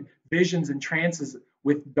caught up in visions and trances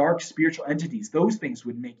with dark spiritual entities. Those things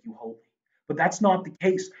would make you holy. But that's not the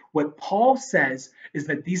case. What Paul says is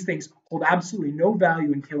that these things hold absolutely no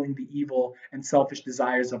value in killing the evil and selfish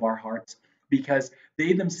desires of our hearts, because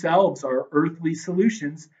they themselves are earthly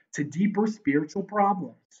solutions to deeper spiritual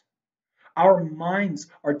problems. Our minds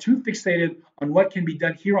are too fixated on what can be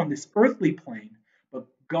done here on this earthly plane, but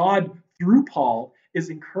God, through Paul, is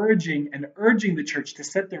encouraging and urging the church to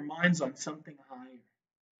set their minds on something higher.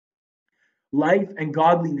 Life and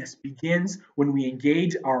godliness begins when we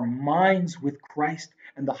engage our minds with Christ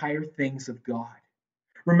and the higher things of God.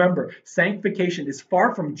 Remember, sanctification is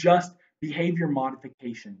far from just behavior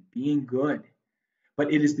modification, being good,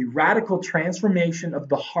 but it is the radical transformation of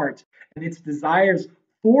the heart and its desires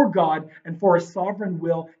for God and for a sovereign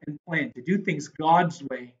will and plan to do things God's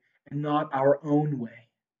way and not our own way.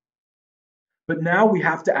 But now we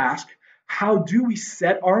have to ask, how do we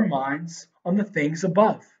set our minds on the things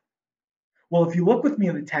above? Well, if you look with me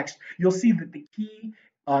in the text, you'll see that the key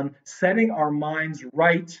on setting our minds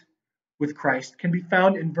right with Christ can be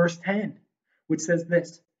found in verse 10, which says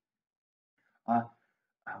this, uh,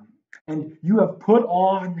 and you have put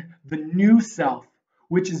on the new self,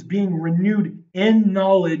 which is being renewed in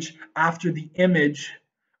knowledge after the image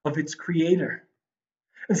of its creator.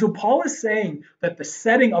 And so Paul is saying that the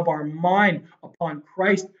setting of our mind upon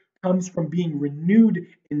Christ comes from being renewed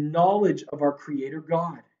in knowledge of our creator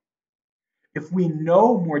God. If we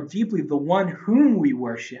know more deeply the one whom we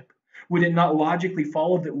worship, would it not logically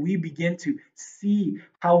follow that we begin to see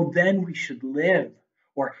how then we should live,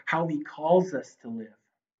 or how he calls us to live?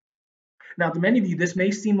 Now, to many of you, this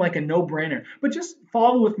may seem like a no-brainer, but just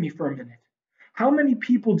follow with me for a minute. How many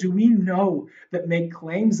people do we know that make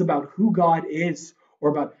claims about who God is, or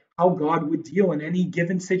about how God would deal in any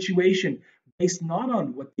given situation, based not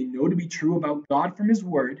on what they know to be true about God from his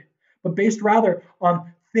word, but based rather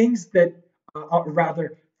on things that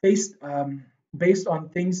based on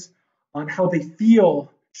things on how they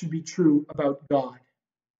feel should be true about God?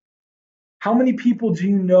 How many people do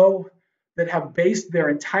you know that have based their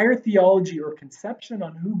entire theology or conception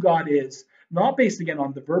on who God is, not based again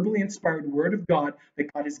on the verbally inspired word of God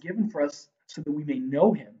that God has given for us so that we may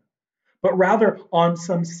know him, but rather on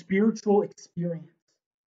some spiritual experience?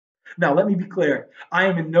 Now, let me be clear. I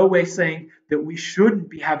am in no way saying that we shouldn't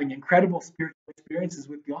be having incredible spiritual experiences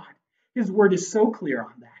with God. His word is so clear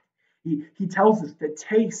on that. He tells us to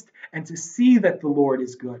taste and to see that the Lord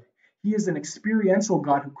is good. He is an experiential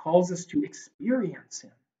God who calls us to experience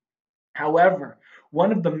him. However,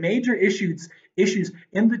 one of the major issues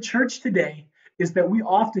in the church today is that we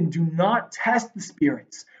often do not test the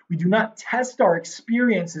spirits. We do not test our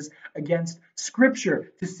experiences against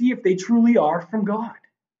Scripture to see if they truly are from God.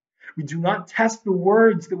 We do not test the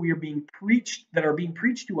words that are being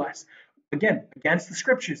preached to us, again, against the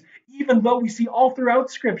Scriptures, even though we see all throughout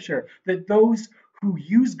Scripture that those who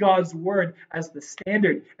use God's word as the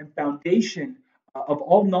standard and foundation of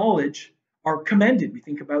all knowledge are commended. We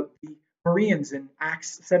think about the Bereans in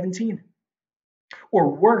Acts 17. Or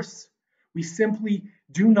worse, we simply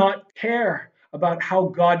do not care about how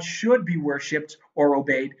God should be worshipped or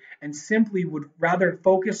obeyed, and simply would rather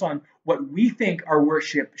focus on what we think our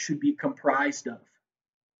worship should be comprised of.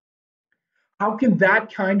 How can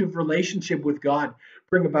that kind of relationship with God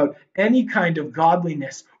bring about any kind of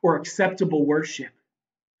godliness or acceptable worship?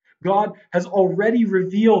 God has already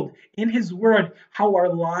revealed in his word how our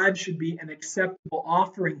lives should be an acceptable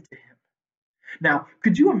offering to him. Now,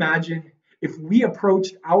 could you imagine if we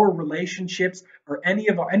approached our relationships or any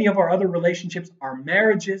of our other relationships, our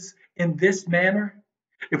marriages, in this manner?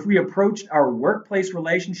 If we approached our workplace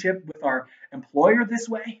relationship with our employer this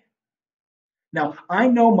way? Now, I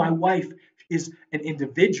know my wife is an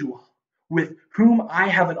individual with whom I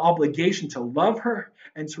have an obligation to love her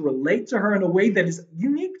and to relate to her in a way that is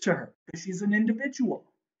unique to her, because she's an individual.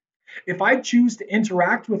 If I choose to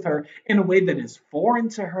interact with her in a way that is foreign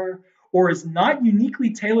to her or is not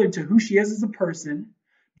uniquely tailored to who she is as a person,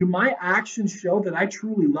 do my actions show that I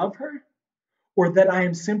truly love her, or that I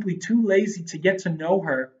am simply too lazy to get to know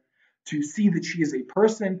her to see that she is a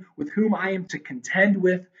person with whom I am to contend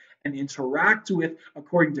with and interact with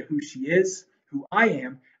according to who she is, who I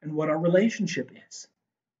am, and what our relationship is?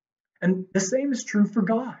 And the same is true for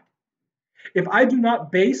God. If I do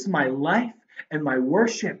not base my life and my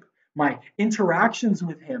worship, my interactions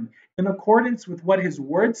with him, in accordance with what his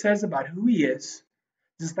word says about who he is,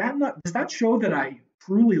 does that show that I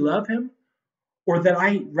truly love him, or that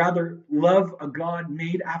I rather love a God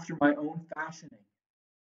made after my own fashioning?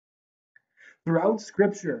 Throughout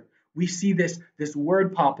Scripture, we see this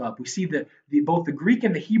word pop up. We see both the Greek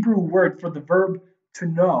and the Hebrew word for the verb to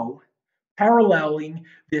know, paralleling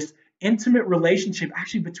this intimate relationship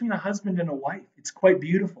actually between a husband and a wife. It's quite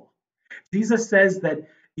beautiful. Jesus says that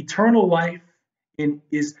eternal life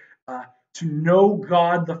is to know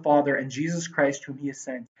God the Father and Jesus Christ whom he has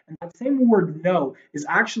sent. And that same word know is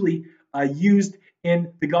actually used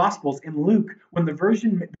in the Gospels in Luke when the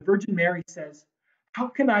Virgin Mary says, "How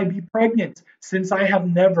can I be pregnant since I have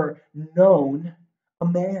never known a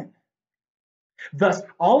man?" Thus,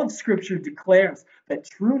 all of Scripture declares that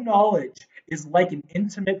true knowledge is like an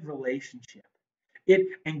intimate relationship. It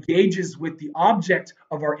engages with the object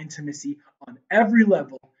of our intimacy on every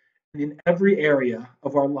level and in every area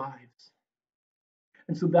of our lives.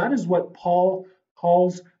 And so that is what Paul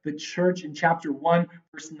calls the church in chapter 1,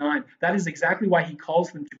 verse 9. That is exactly why he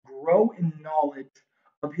calls them to grow in knowledge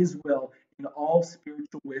of his will in all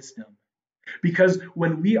spiritual wisdom. Because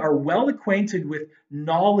when we are well acquainted with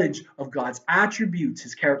knowledge of God's attributes,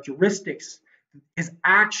 his characteristics, his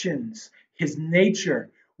actions, his nature,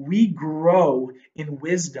 we grow in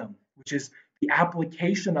wisdom, which is the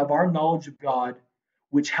application of our knowledge of God,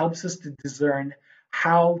 which helps us to discern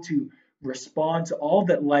how to respond to all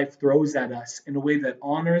that life throws at us in a way that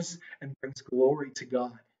honors and brings glory to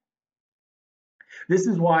God. This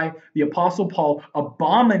is why the Apostle Paul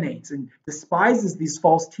abominates and despises these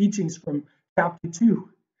false teachings from chapter 2.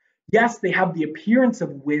 Yes, they have the appearance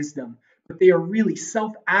of wisdom, but they are really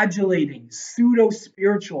self-adulating,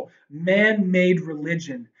 pseudo-spiritual, man-made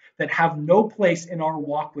religion that have no place in our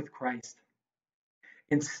walk with Christ.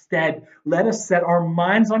 Instead, let us set our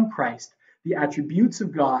minds on Christ, the attributes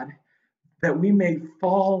of God, that we may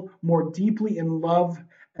fall more deeply in love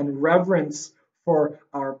and reverence for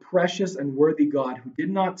our precious and worthy God, who did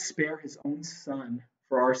not spare his own Son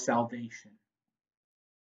for our salvation.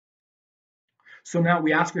 So now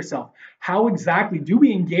we ask ourselves, how exactly do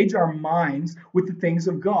we engage our minds with the things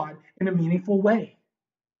of God in a meaningful way?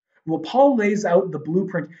 Well, Paul lays out the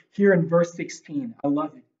blueprint here in verse 16. I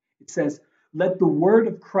love it. It says, "Let the word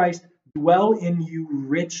of Christ dwell in you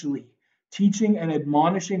richly, teaching and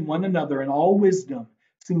admonishing one another in all wisdom,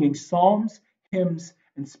 singing psalms, hymns,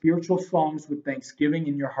 and spiritual songs with thanksgiving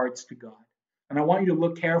in your hearts to God." And I want you to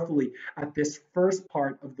look carefully at this first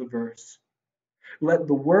part of the verse. Let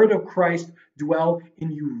the word of Christ dwell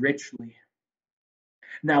in you richly.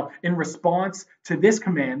 Now, in response to this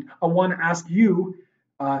command, I want to ask you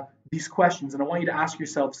these questions, and I want you to ask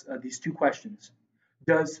yourselves these two questions.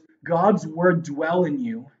 Does God's word dwell in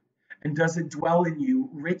you, and does it dwell in you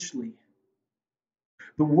richly?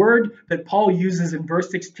 The word that Paul uses in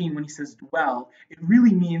verse 16 when he says dwell, it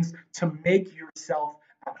really means to make yourself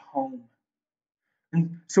at home.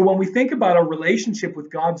 And so when we think about our relationship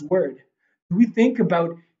with God's word, do we think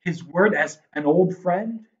about his word as an old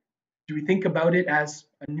friend? Do we think about it as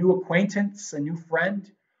a new acquaintance, a new friend,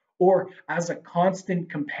 or as a constant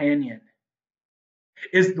companion?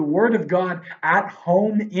 Is the word of God at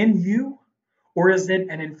home in you, or is it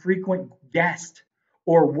an infrequent guest,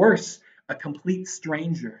 or worse, a complete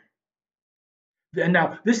stranger? And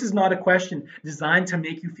now, this is not a question designed to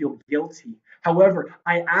make you feel guilty. However,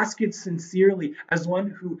 I ask it sincerely as one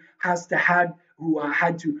who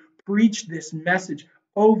had to preach this message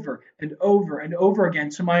over and over and over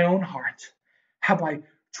again to my own heart. Have I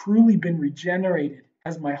truly been regenerated?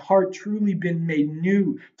 Has my heart truly been made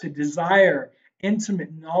new to desire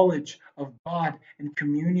intimate knowledge of God and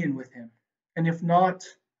communion with him? And if not,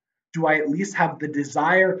 do I at least have the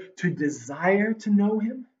desire to know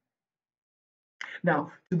him?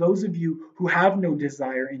 Now, to those of you who have no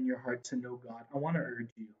desire in your heart to know God, I want to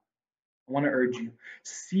urge you,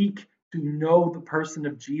 seek to know the person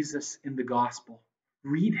of Jesus in the gospel.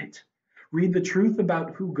 Read it. Read the truth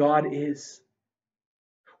about who God is,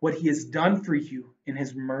 what he has done for you in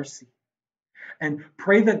his mercy. And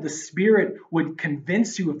pray that the Spirit would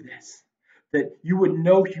convince you of this, that you would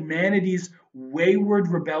know humanity's wayward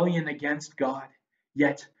rebellion against God,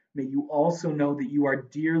 yet may you also know that you are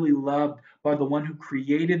dearly loved by the one who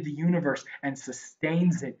created the universe and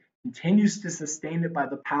sustains it, continues to sustain it by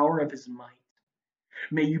the power of his might.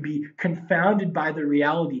 May you be confounded by the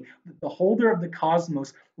reality that the holder of the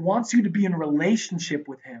cosmos wants you to be in relationship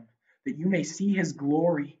with him, that you may see his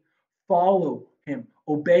glory, follow him,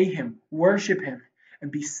 obey him, worship him,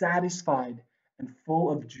 and be satisfied and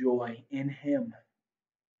full of joy in him.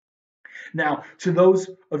 Now, to those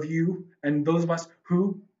of you and those of us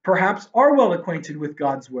who perhaps are well acquainted with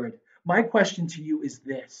God's word, my question to you is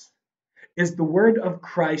this: is the word of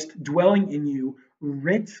Christ dwelling in you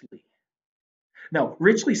richly? Now,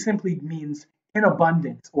 richly simply means in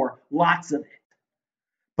abundance or lots of it,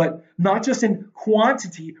 but not just in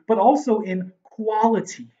quantity, but also in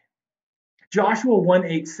quality. Joshua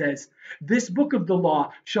 1:8 says, "This book of the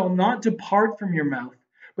law shall not depart from your mouth,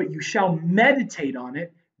 but you shall meditate on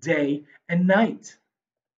it day and night."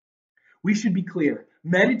 We should be clear.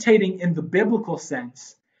 Meditating in the biblical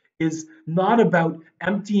sense is not about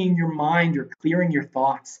emptying your mind or clearing your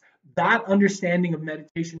thoughts. That understanding of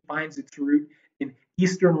meditation finds its root in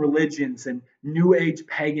Eastern religions and New Age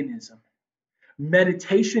paganism.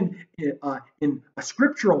 Meditation in a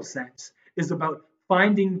scriptural sense is about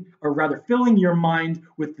filling your mind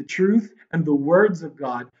with the truth and the words of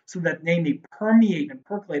God so that they may permeate and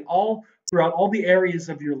percolate all throughout all the areas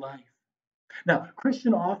of your life. Now,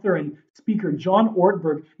 Christian author and speaker John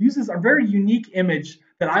Ortberg uses a very unique image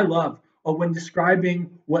that I love when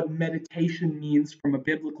describing what meditation means from a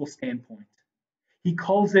biblical standpoint. He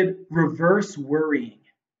calls it reverse worrying.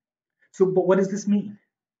 But what does this mean?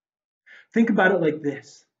 Think about it like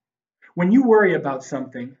this. When you worry about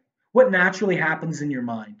something, what naturally happens in your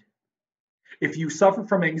mind? If you suffer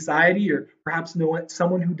from anxiety or perhaps know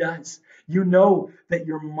someone who does, you know that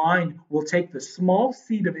your mind will take the small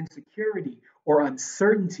seed of insecurity or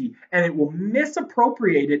uncertainty and it will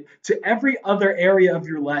misappropriate it to every other area of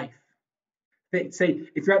your life. Say,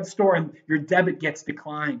 if you're at the store and your debit gets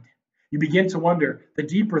declined, you begin to wonder the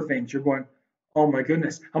deeper things. You're going, oh my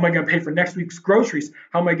goodness, how am I going to pay for next week's groceries?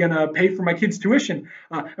 How am I going to pay for my kids' tuition?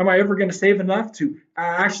 Am I ever going to save enough to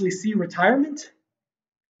actually see retirement?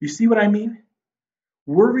 You see what I mean?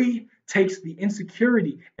 Worry takes the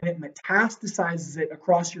insecurity and it metastasizes it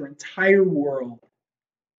across your entire world.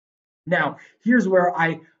 Now, here's where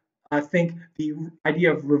I think the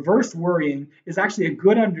idea of reverse worrying is actually a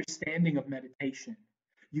good understanding of meditation.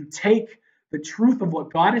 You take the truth of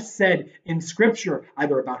what God has said in Scripture,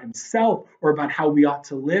 either about himself or about how we ought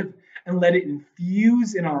to live, and let it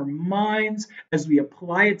infuse in our minds as we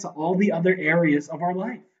apply it to all the other areas of our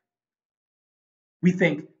life. We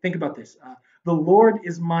think about this. The Lord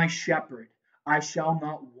is my shepherd, I shall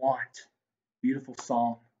not want. Beautiful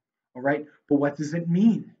psalm. All right, but what does it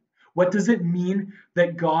mean? What does it mean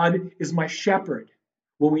that God is my shepherd?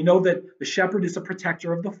 Well, we know that the shepherd is a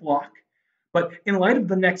protector of the flock, but in light of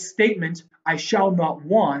the next statement, I shall not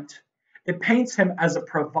want, it paints him as a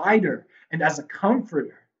provider and as a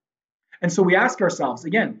comforter. And so we ask ourselves,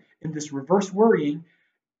 again, in this reverse worrying,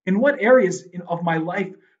 in what areas of my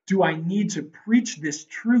life do I need to preach this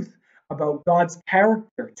truth about God's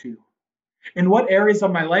character to? In what areas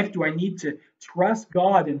of my life do I need to trust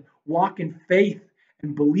God and walk in faith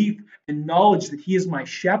and belief and knowledge that he is my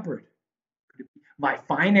shepherd? My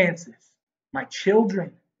finances, my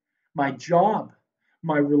children, my job,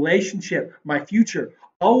 my relationship, my future,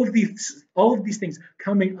 all of these things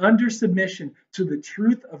coming under submission to the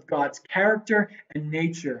truth of God's character and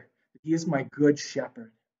nature. He is my good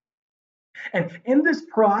shepherd. And in this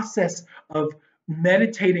process of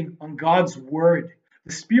meditating on God's word,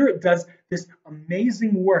 the Spirit does this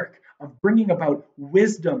amazing work of bringing about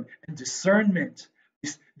wisdom and discernment,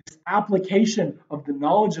 this application of the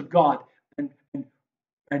knowledge of God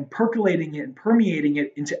and percolating it and permeating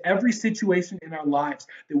it into every situation in our lives,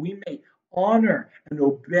 that we may honor and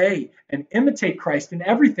obey and imitate Christ in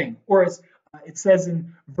everything. Or as it says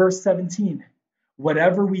in verse 17,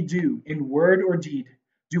 whatever we do in word or deed,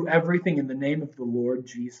 do everything in the name of the Lord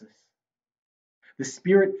Jesus. The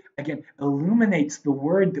Spirit, again, illuminates the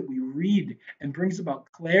word that we read and brings about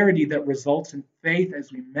clarity that results in faith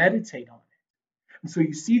as we meditate on it. And so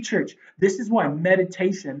you see, church, this is why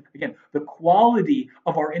meditation, again, the quality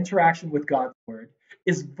of our interaction with God's word,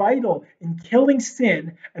 is vital in killing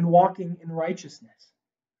sin and walking in righteousness.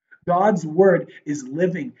 God's word is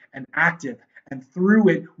living and active, and through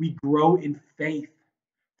it we grow in faith.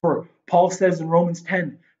 For Paul says in Romans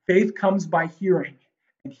 10, faith comes by hearing,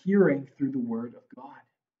 and hearing through the word of God.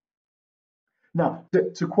 Now,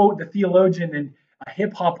 to quote the theologian and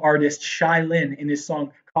hip-hop artist Shai Linne in his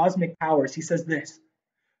song Cosmic Powers, he says this: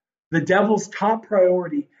 the devil's top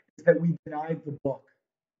priority is that we deny the book.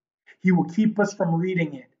 He will keep us from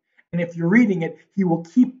reading it. And if you're reading it, he will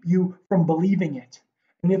keep you from believing it.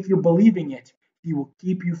 And if you're believing it, he will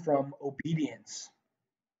keep you from obedience.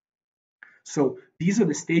 So these are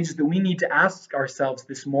the stages that we need to ask ourselves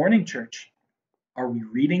this morning, church. Are we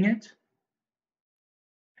reading it?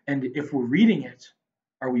 And if we're reading it,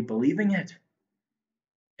 are we believing it?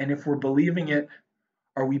 And if we're believing it,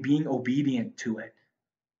 are we being obedient to it?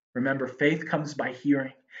 Remember, faith comes by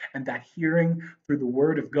hearing, and that hearing through the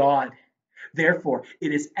word of God. Therefore,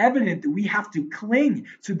 it is evident that we have to cling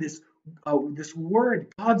to this word,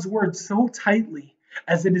 God's word, so tightly,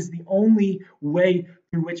 as it is the only way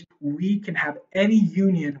through which we can have any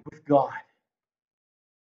union with God.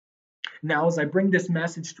 Now, as I bring this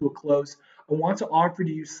message to a close, I want to offer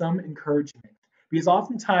to you some encouragement. Because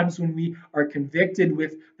oftentimes when we are convicted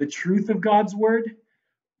with the truth of God's word,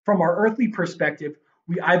 from our earthly perspective,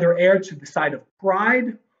 we either err to the side of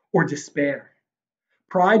pride or despair.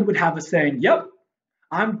 Pride would have us saying, yep,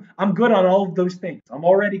 I'm good on all of those things. I'm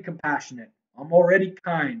already compassionate. I'm already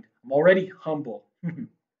kind. I'm already humble.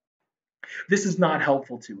 This is not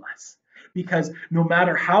helpful to us, because no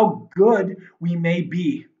matter how good we may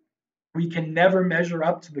be, we can never measure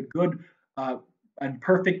up to the good and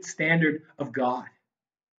perfect standard of God.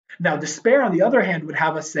 Now, despair, on the other hand, would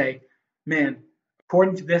have us say, man,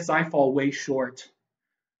 according to this, I fall way short.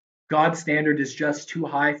 God's standard is just too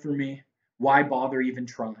high for me. Why bother even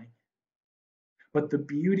trying? But the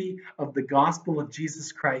beauty of the gospel of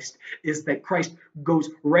Jesus Christ is that Christ goes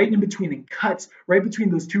right in between and cuts right between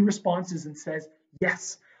those two responses and says,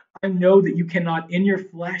 yes, I know that you cannot in your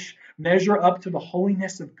flesh measure up to the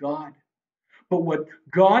holiness of God. but what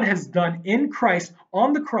God has done in Christ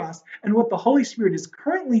on the cross and what the Holy Spirit is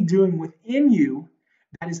currently doing within you,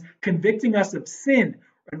 that is convicting us of sin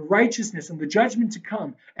and righteousness and the judgment to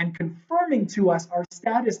come and confirming to us our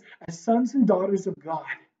status as sons and daughters of God,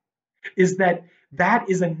 is that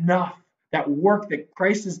is enough. That work that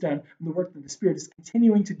Christ has done and the work that the Spirit is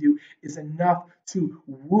continuing to do is enough to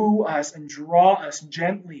woo us and draw us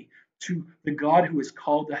gently to the God who has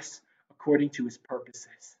called us according to his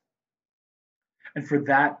purposes. And for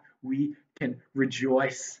that, we can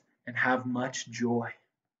rejoice and have much joy.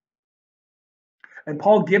 And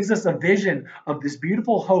Paul gives us a vision of this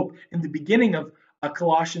beautiful hope in the beginning of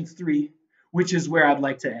Colossians 3, which is where I'd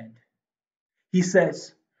like to end. He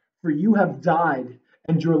says, "For you have died,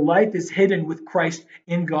 and your life is hidden with Christ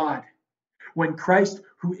in God. When Christ,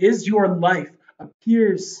 who is your life,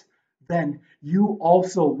 appears, then you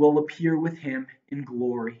also will appear with him in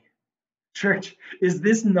glory." Church, is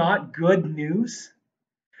this not good news?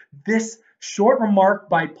 This short remark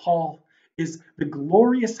by Paul is the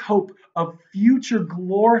glorious hope of future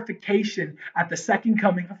glorification at the second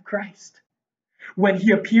coming of Christ. When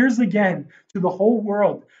he appears again to the whole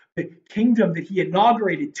world, the kingdom that he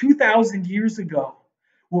inaugurated 2,000 years ago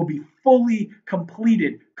will be fully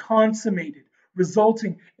completed, consummated,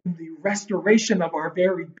 resulting in the restoration of our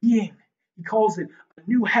very being. He calls it a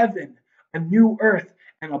new heaven, a new earth,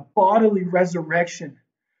 and a bodily resurrection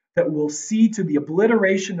that will see to the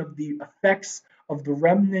obliteration of the effects of the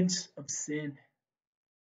remnants of sin.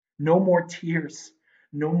 No more tears,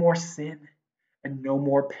 no more sin, and no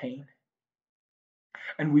more pain.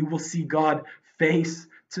 And we will see God face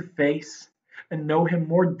to face and know him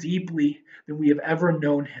more deeply than we have ever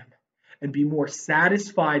known him, and be more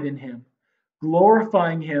satisfied in him,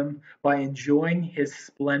 glorifying him by enjoying his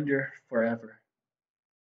splendor forever.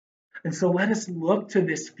 And so let us look to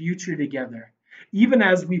this future together, even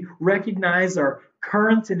as we recognize our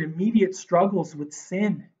current and immediate struggles with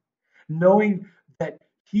sin, knowing that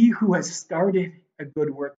he who has started a good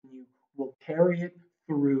work in you will carry it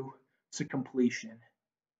through to completion.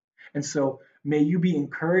 And so may you be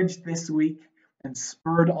encouraged this week and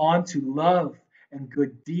spurred on to love and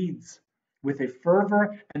good deeds with a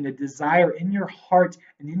fervor and a desire in your heart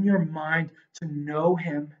and in your mind to know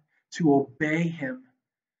him, to obey him,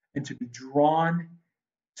 and to be drawn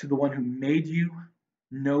to the one who made you,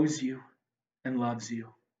 knows you, and loves you.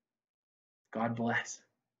 God bless.